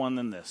knows no one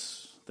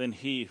than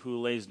he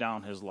who lays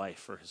down his life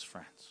for his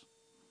friends.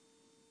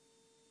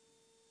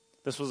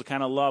 This was the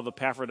kind of love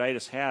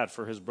Epaphroditus had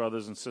for his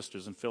brothers and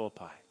sisters in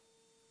Philippi.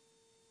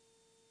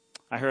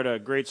 I heard a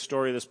great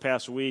story this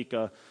past week.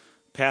 A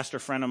pastor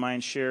friend of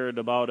mine shared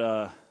about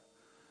a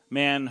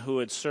man who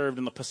had served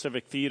in the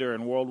Pacific Theater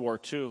in World War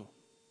II.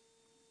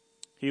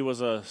 He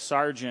was a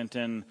sergeant,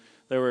 and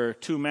there were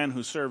two men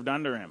who served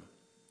under him.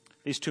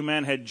 These two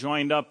men had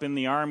joined up in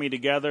the army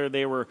together.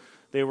 They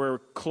were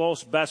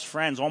close best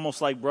friends, almost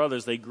like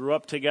brothers. They grew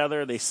up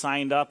together. They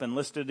signed up,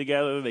 enlisted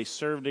together. They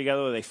served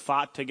together. They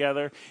fought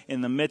together.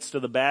 In the midst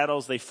of the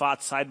battles, they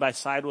fought side by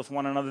side with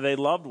one another. They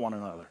loved one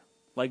another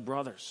like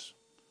brothers.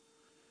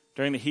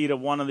 During the heat of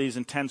one of these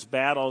intense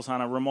battles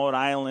on a remote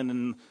island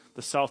in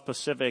the South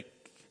Pacific,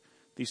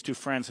 these two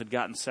friends had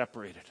gotten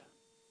separated.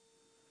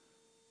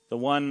 The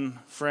one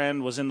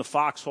friend was in the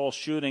foxhole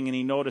shooting, and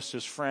he noticed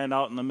his friend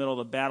out in the middle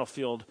of the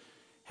battlefield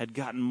had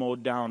gotten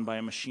mowed down by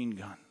a machine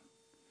gun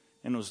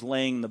and was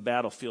laying in the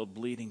battlefield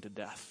bleeding to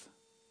death.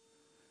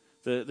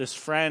 This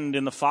friend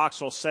in the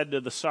foxhole said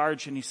to the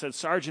sergeant, he said,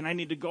 Sergeant, I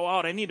need to go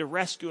out. I need to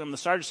rescue him. The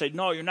sergeant said,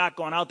 no, you're not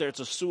going out there. It's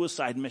a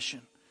suicide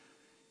mission.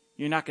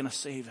 You're not going to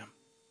save him.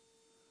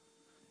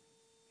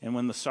 And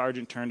when the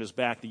sergeant turned his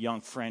back, the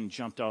young friend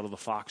jumped out of the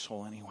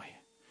foxhole anyway.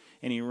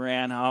 And he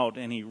ran out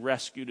and he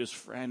rescued his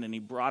friend and he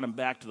brought him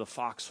back to the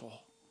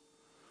foxhole.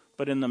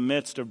 But in the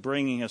midst of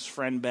bringing his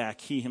friend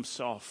back, he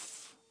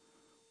himself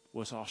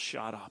was all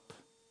shot up.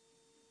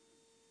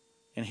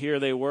 And here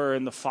they were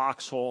in the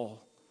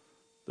foxhole,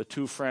 the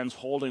two friends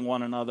holding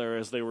one another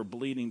as they were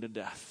bleeding to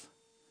death.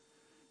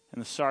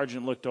 And the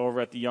sergeant looked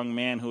over at the young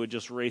man who had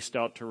just raced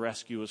out to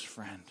rescue his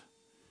friend.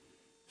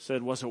 He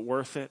said, was it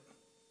worth it?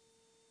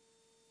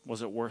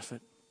 Was it worth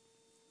it?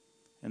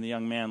 And the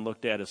young man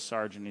looked at his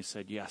sergeant and he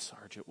said, "Yes,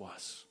 Sarge, it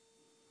was."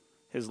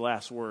 His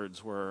last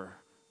words were,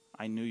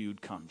 "I knew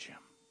you'd come, Jim."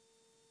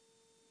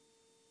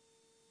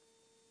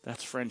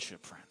 That's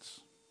friendship,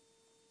 friends.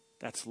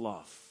 That's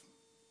love.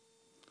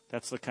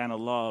 That's the kind of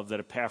love that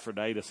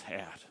Epaphroditus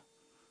had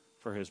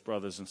for his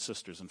brothers and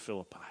sisters in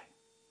Philippi.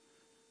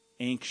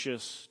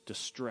 Anxious,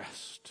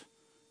 distressed,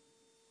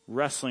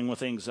 wrestling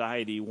with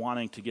anxiety,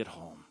 wanting to get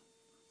home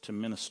to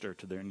minister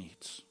to their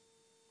needs.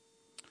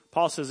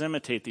 Paul says,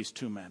 imitate these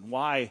two men.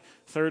 Why?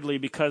 Thirdly,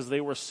 because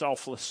they were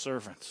selfless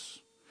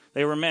servants.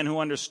 They were men who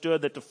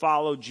understood that to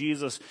follow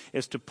Jesus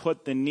is to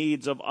put the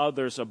needs of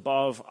others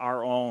above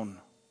our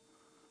own.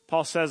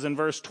 Paul says in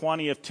verse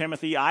 20 of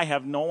Timothy, "I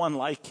have no one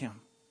like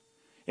him."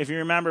 If you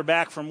remember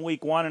back from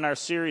week 1 in our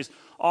series,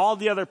 all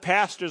the other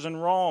pastors in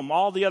Rome,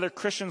 all the other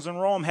Christians in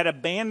Rome had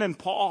abandoned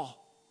Paul.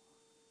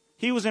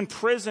 He was in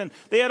prison.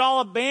 They had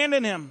all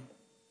abandoned him.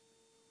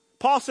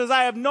 Paul says,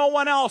 "I have no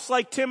one else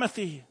like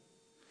Timothy."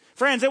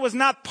 Friends, it was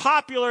not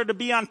popular to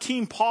be on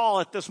Team Paul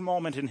at this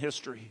moment in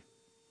history.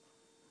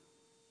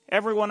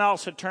 Everyone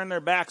else had turned their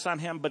backs on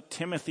him, but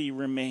Timothy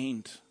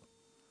remained.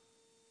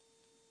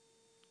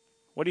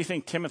 What do you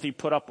think Timothy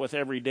put up with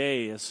every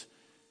day as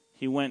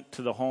he went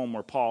to the home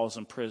where Paul is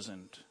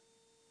imprisoned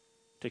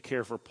to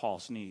care for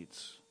Paul's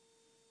needs,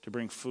 to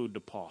bring food to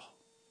Paul?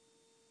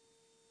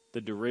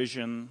 The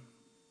derision,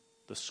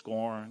 the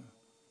scorn,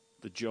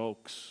 the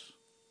jokes.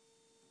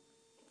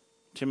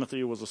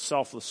 Timothy was a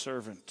selfless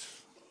servant,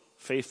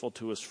 faithful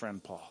to his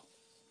friend Paul.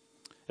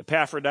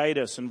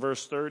 Epaphroditus, in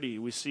verse 30,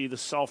 we see the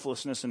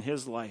selflessness in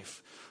his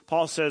life.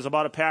 Paul says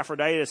about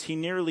Epaphroditus, he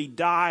nearly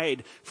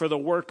died for the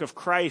work of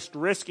Christ,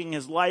 risking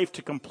his life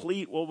to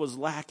complete what was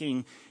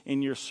lacking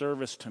in your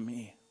service to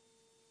me.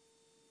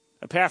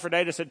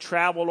 Epaphroditus had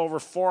traveled over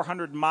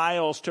 400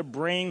 miles to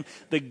bring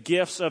the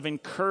gifts of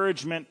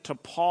encouragement to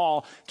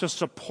Paul, to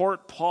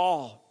support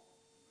Paul.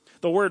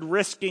 The word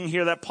risking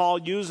here that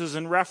Paul uses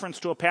in reference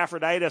to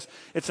Epaphroditus,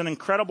 it's an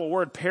incredible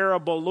word,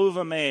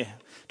 paraboluvame,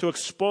 to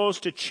expose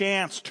to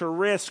chance, to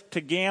risk, to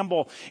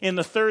gamble. In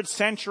the 3rd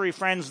century,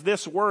 friends,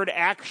 this word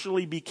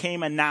actually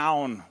became a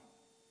noun.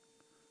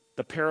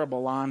 The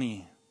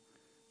parabolani,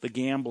 the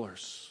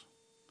gamblers.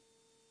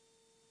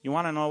 You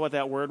want to know what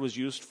that word was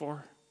used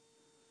for?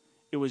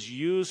 It was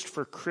used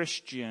for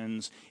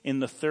Christians in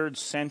the 3rd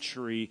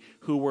century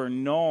who were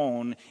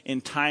known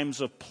in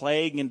times of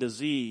plague and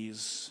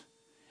disease.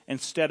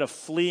 Instead of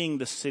fleeing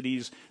the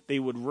cities, they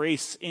would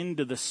race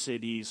into the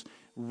cities,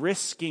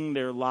 risking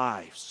their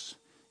lives,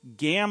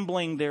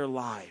 gambling their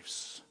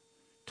lives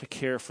to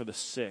care for the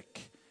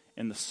sick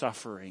and the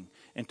suffering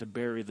and to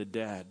bury the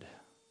dead.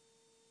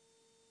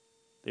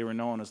 They were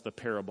known as the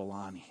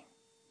parabolani,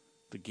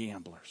 the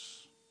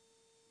gamblers.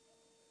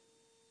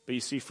 But you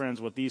see, friends,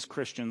 what these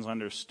Christians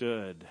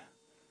understood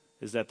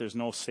is that there's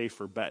no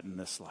safer bet in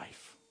this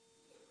life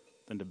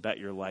than to bet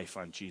your life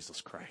on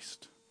Jesus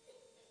Christ.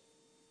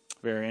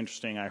 Very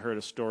interesting. I heard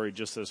a story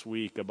just this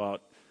week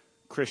about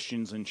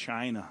Christians in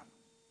China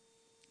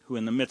who,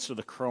 in the midst of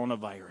the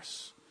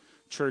coronavirus,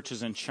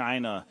 churches in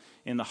China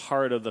in the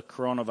heart of the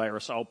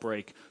coronavirus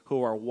outbreak,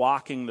 who are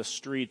walking the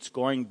streets,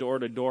 going door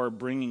to door,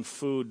 bringing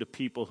food to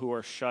people who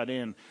are shut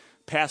in,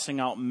 passing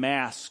out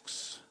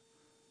masks,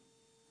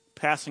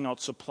 passing out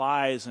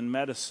supplies and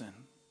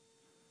medicine.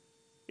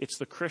 It's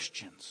the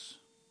Christians.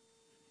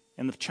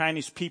 And the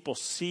Chinese people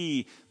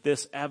see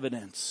this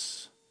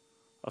evidence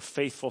of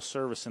faithful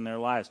service in their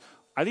lives.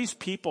 Are these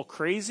people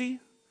crazy?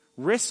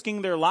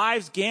 Risking their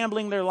lives,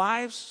 gambling their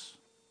lives?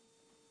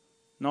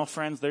 No,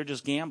 friends, they're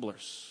just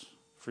gamblers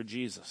for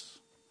Jesus.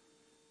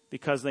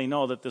 Because they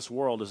know that this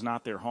world is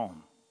not their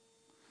home.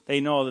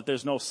 They know that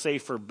there's no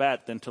safer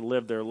bet than to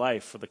live their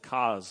life for the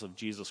cause of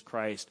Jesus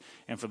Christ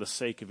and for the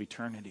sake of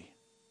eternity.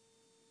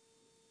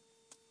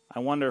 I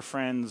wonder,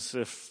 friends,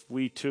 if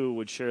we too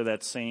would share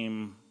that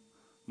same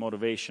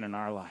motivation in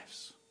our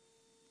lives.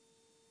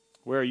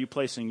 Where are you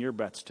placing your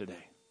bets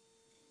today?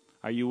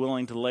 Are you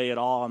willing to lay it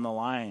all on the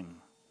line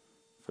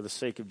for the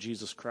sake of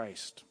Jesus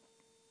Christ?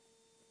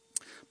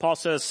 Paul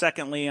says,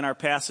 secondly, in our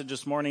passage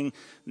this morning,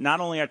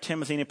 not only are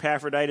Timothy and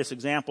Epaphroditus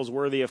examples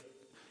worthy of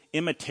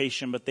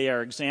imitation, but they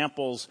are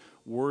examples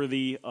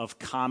worthy of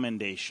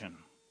commendation.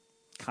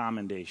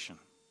 Commendation.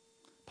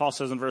 Paul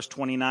says in verse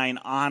 29,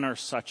 honor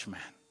such men.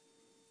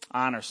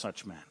 Honor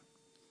such men.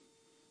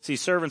 See,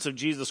 servants of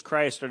Jesus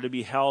Christ are to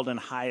be held in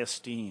high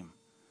esteem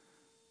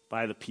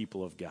by the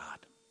people of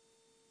God.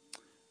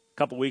 A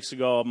couple weeks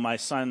ago, my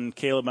son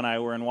Caleb and I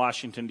were in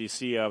Washington,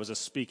 D.C. I was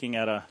speaking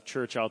at a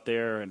church out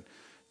there, and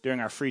during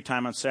our free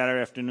time on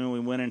Saturday afternoon, we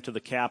went into the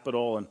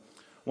Capitol, and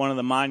one of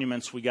the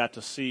monuments we got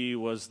to see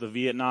was the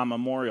Vietnam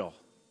Memorial.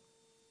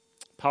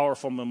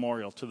 Powerful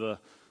memorial to the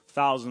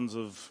thousands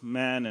of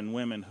men and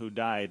women who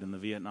died in the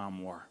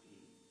Vietnam War.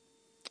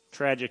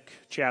 Tragic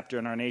chapter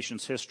in our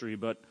nation's history,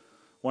 but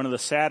one of the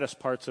saddest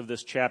parts of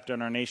this chapter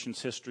in our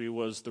nation's history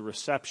was the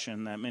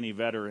reception that many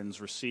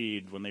veterans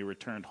received when they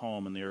returned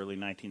home in the early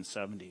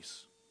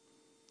 1970s.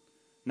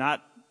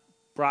 Not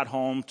brought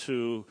home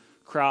to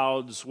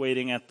crowds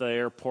waiting at the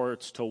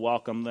airports to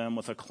welcome them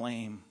with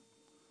acclaim,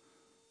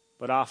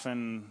 but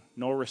often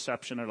no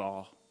reception at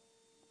all.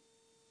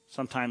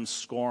 Sometimes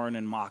scorn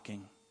and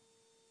mocking.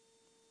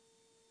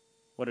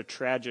 What a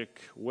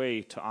tragic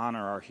way to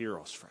honor our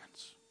heroes,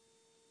 friends.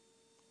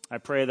 I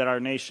pray that our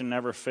nation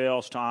never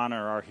fails to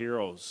honor our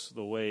heroes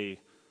the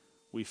way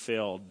we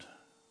failed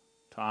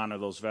to honor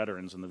those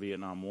veterans in the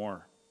Vietnam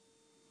War.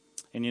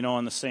 And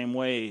in the same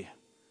way,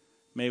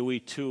 may we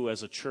too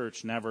as a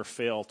church never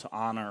fail to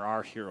honor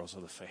our heroes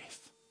of the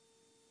faith.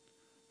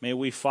 May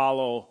we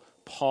follow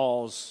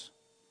Paul's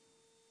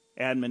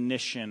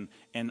admonition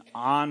and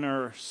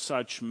honor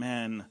such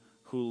men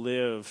who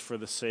live for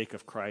the sake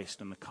of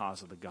Christ and the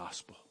cause of the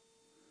gospel.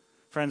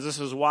 Friends, this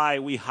is why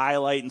we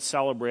highlight and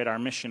celebrate our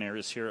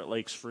missionaries here at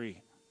Lakes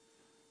Free.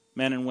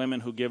 Men and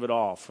women who give it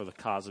all for the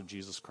cause of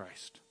Jesus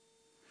Christ.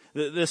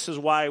 This is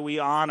why we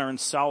honor and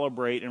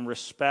celebrate and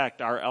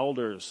respect our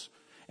elders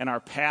and our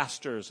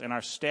pastors and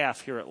our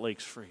staff here at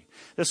Lakes Free.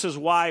 This is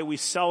why we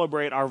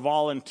celebrate our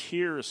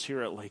volunteers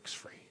here at Lakes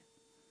Free.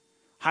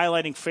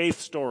 Highlighting faith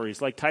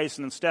stories like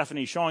Tyson and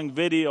Stephanie, showing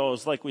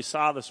videos like we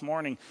saw this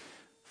morning.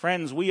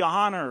 Friends, we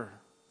honor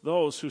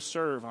those who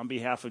serve on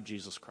behalf of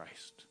Jesus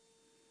Christ,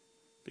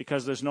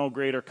 because there's no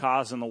greater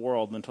cause in the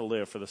world than to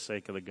live for the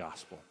sake of the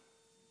gospel.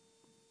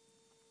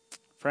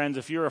 Friends,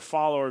 if you're a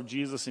follower of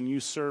Jesus and you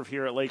serve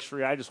here at Lakes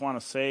Free, I just want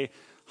to say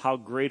how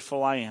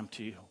grateful I am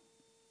to you,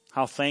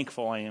 how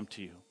thankful I am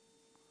to you.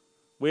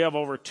 We have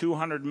over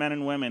 200 men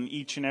and women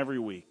each and every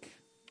week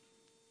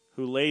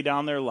who lay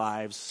down their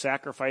lives,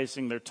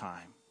 sacrificing their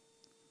time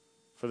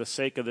for the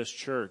sake of this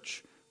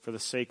church, for the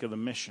sake of the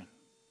mission.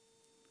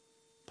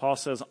 Paul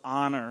says,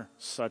 honor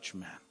such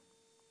men,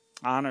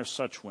 honor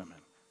such women.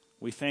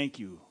 We thank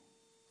you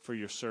for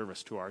your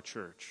service to our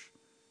church,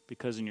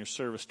 because in your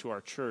service to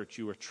our church,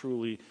 you are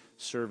truly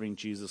serving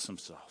Jesus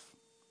himself.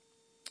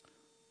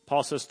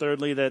 Paul says,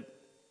 thirdly, that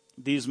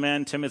these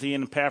men, Timothy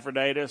and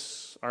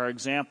Epaphroditus, are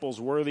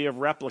examples worthy of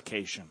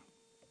replication.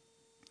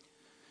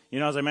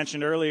 As I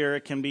mentioned earlier,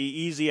 it can be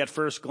easy at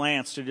first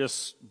glance to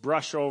just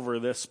brush over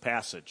this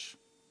passage.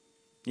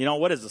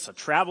 What is this, a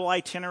travel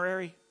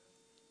itinerary?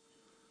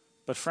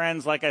 But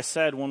friends, like I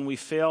said, when we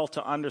fail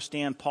to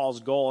understand Paul's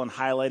goal in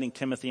highlighting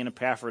Timothy and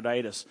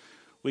Epaphroditus,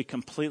 we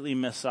completely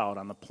miss out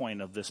on the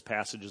point of this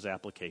passage's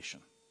application.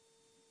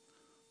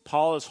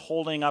 Paul is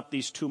holding up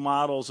these two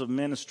models of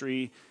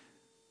ministry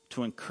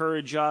to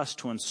encourage us,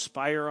 to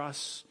inspire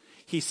us.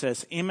 He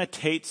says,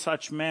 imitate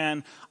such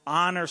men,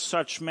 honor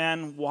such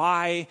men.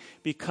 Why?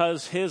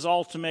 Because his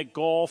ultimate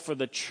goal for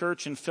the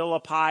church in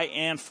Philippi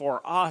and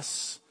for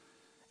us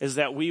is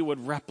that we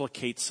would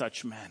replicate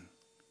such men.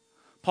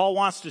 Paul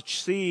wants to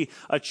see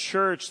a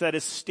church that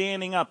is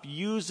standing up,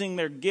 using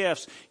their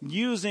gifts,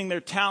 using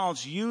their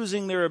talents,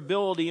 using their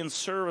ability in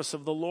service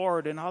of the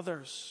Lord and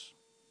others.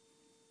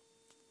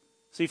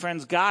 See,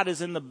 friends, God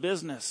is in the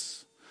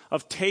business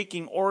of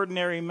taking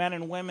ordinary men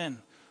and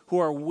women who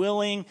are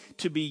willing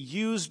to be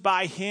used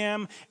by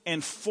him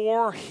and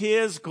for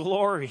his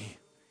glory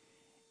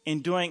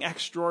in doing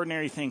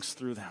extraordinary things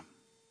through them.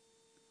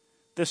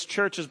 This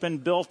church has been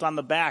built on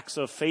the backs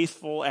of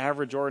faithful,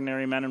 average,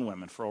 ordinary men and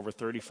women for over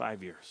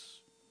 35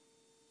 years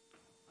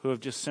who have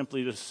just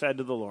simply said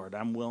to the Lord,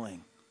 I'm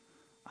willing.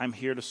 I'm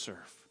here to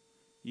serve.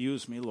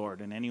 Use me,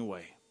 Lord, in any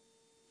way.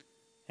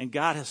 And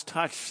God has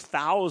touched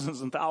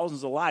thousands and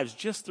thousands of lives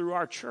just through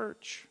our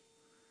church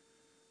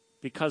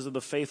because of the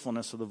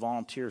faithfulness of the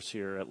volunteers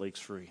here at Lakes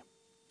Free.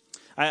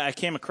 I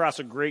came across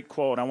a great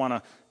quote. I want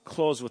to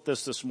close with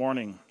this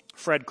morning.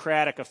 Fred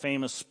Craddock, a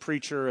famous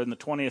preacher in the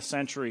 20th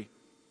century,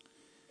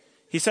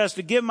 he says,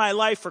 to give my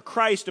life for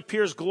Christ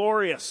appears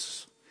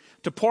glorious.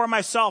 To pour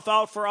myself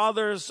out for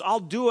others, I'll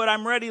do it.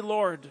 I'm ready,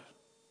 Lord.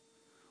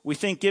 We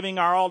think giving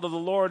our all to the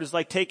Lord is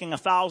like taking a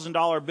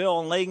 $1,000 bill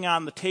and laying it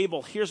on the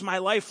table. Here's my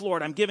life,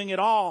 Lord. I'm giving it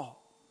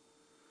all.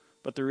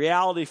 But the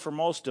reality for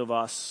most of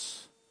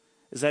us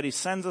is that he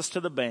sends us to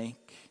the bank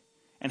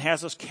and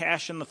has us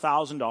cash in the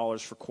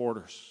 $1,000 for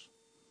quarters.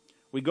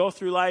 We go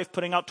through life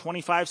putting out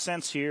 25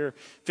 cents here,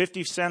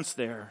 50 cents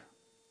there.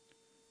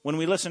 When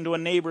we listen to a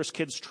neighbor's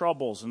kid's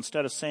troubles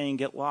instead of saying,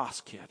 get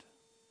lost, kid.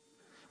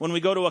 When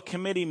we go to a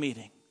committee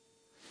meeting.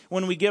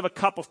 When we give a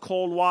cup of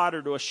cold water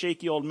to a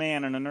shaky old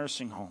man in a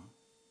nursing home.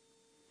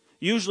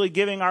 Usually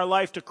giving our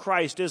life to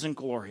Christ isn't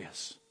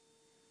glorious.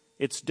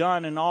 It's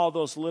done in all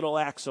those little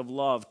acts of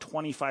love,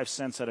 25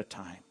 cents at a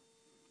time.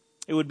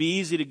 It would be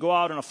easy to go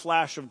out in a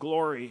flash of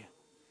glory.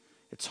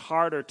 It's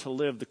harder to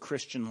live the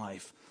Christian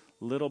life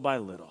little by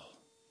little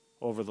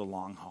over the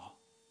long haul.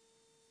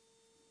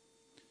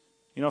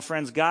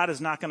 Friends, God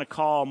is not going to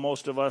call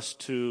most of us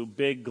to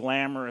big,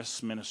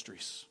 glamorous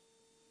ministries.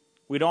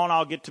 We don't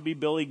all get to be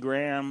Billy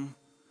Graham.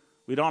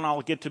 We don't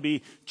all get to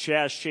be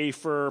Chaz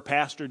Schaefer or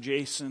Pastor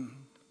Jason.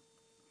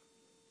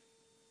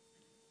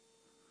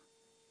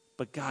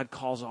 But God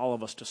calls all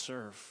of us to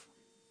serve.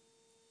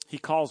 He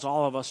calls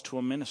all of us to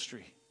a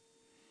ministry.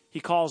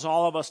 He calls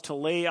all of us to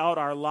lay out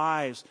our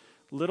lives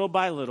little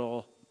by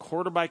little,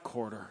 quarter by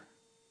quarter,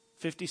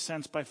 50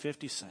 cents by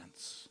 50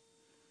 cents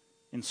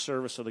in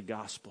service of the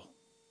gospel.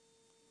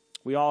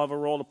 We all have a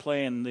role to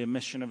play in the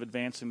mission of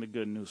advancing the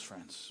good news,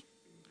 friends.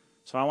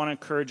 So I want to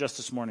encourage us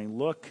this morning,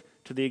 look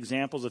to the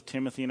examples of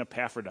Timothy and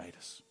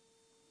Epaphroditus.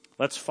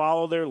 Let's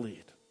follow their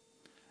lead.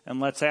 And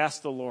let's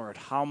ask the Lord,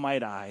 how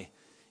might I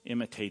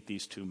imitate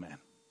these two men?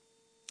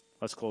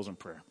 Let's close in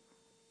prayer.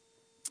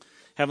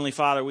 Heavenly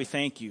Father, we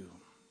thank you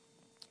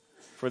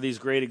for these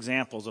great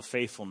examples of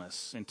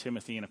faithfulness in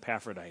Timothy and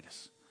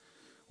Epaphroditus.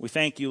 We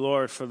thank you,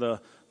 Lord, for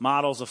the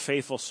models of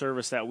faithful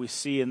service that we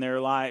see in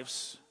their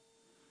lives.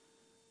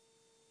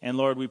 And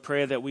Lord, we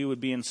pray that we would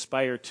be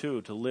inspired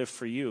too to live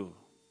for you,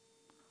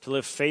 to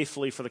live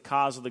faithfully for the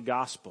cause of the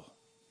gospel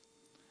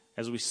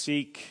as we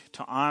seek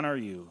to honor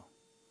you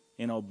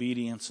in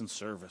obedience and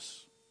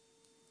service.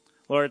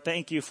 Lord,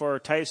 thank you for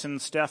Tyson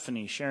and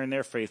Stephanie sharing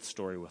their faith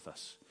story with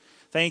us.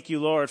 Thank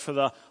you, Lord, for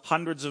the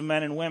hundreds of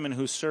men and women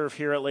who serve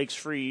here at Lakes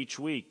Free each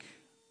week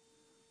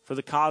for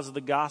the cause of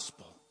the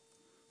gospel,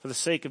 for the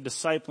sake of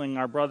discipling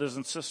our brothers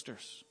and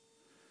sisters.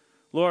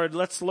 Lord,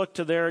 let's look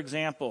to their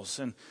examples.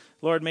 And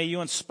Lord, may you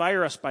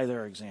inspire us by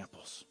their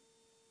examples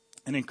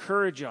and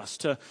encourage us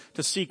to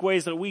seek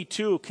ways that we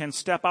too can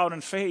step out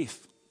in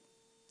faith.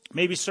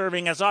 Maybe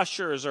serving as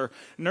ushers or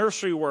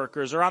nursery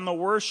workers or on the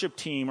worship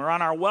team or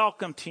on our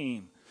welcome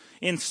team,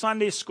 in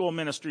Sunday school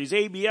ministries,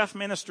 ABF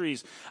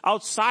ministries,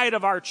 outside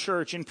of our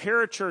church, in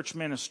parachurch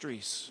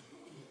ministries.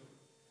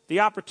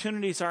 The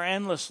opportunities are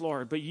endless,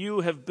 Lord, but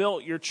you have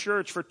built your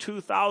church for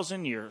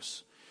 2,000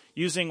 years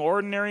using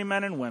ordinary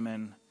men and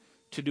women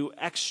to do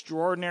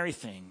extraordinary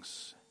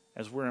things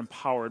as we're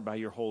empowered by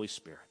your Holy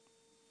Spirit.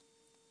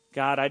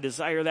 God, I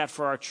desire that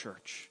for our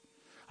church.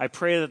 I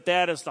pray that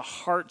that is the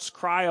heart's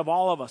cry of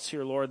all of us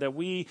here, Lord, that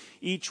we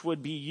each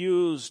would be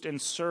used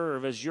and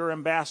serve as your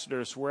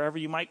ambassadors wherever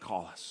you might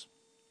call us.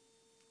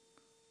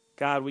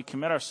 God, we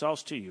commit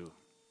ourselves to you.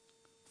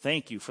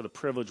 Thank you for the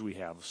privilege we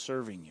have of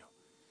serving you.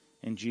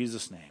 In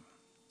Jesus' name,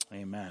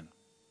 amen.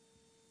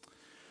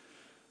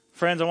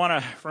 Friends, I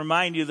want to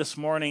remind you this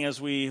morning as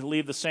we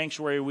leave the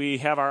sanctuary, we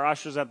have our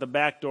ushers at the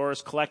back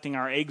doors collecting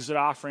our exit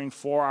offering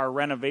for our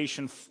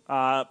renovation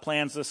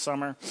plans this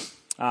summer.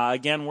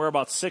 Again, we're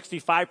about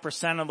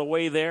 65% of the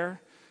way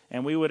there,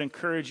 and we would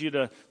encourage you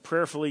to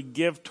prayerfully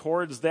give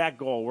towards that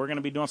goal. We're going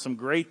to be doing some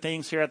great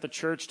things here at the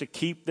church to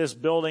keep this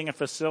building and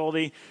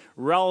facility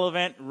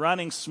relevant,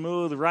 running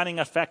smooth, running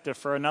effective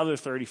for another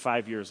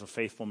 35 years of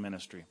faithful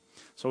ministry.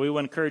 So we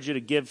would encourage you to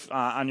give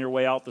on your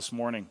way out this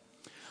morning.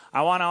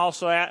 I want to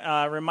also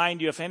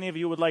remind you, if any of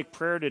you would like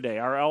prayer today,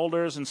 our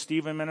elders and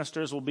Stephen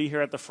ministers will be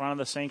here at the front of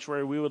the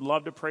sanctuary. We would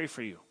love to pray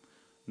for you.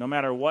 No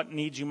matter what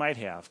needs you might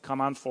have,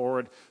 come on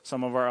forward.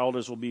 Some of our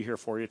elders will be here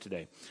for you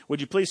today.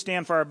 Would you please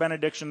stand for our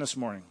benediction this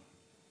morning?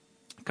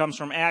 It comes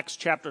from Acts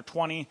chapter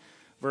 20,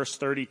 verse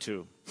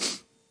 32.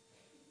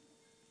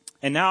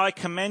 And now I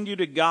commend you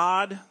to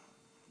God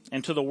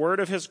and to the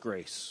word of his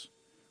grace,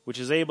 which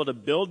is able to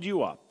build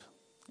you up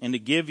and to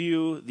give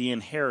you the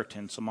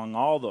inheritance among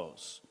all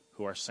those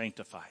who are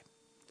sanctified.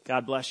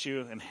 God bless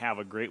you and have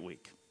a great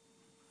week.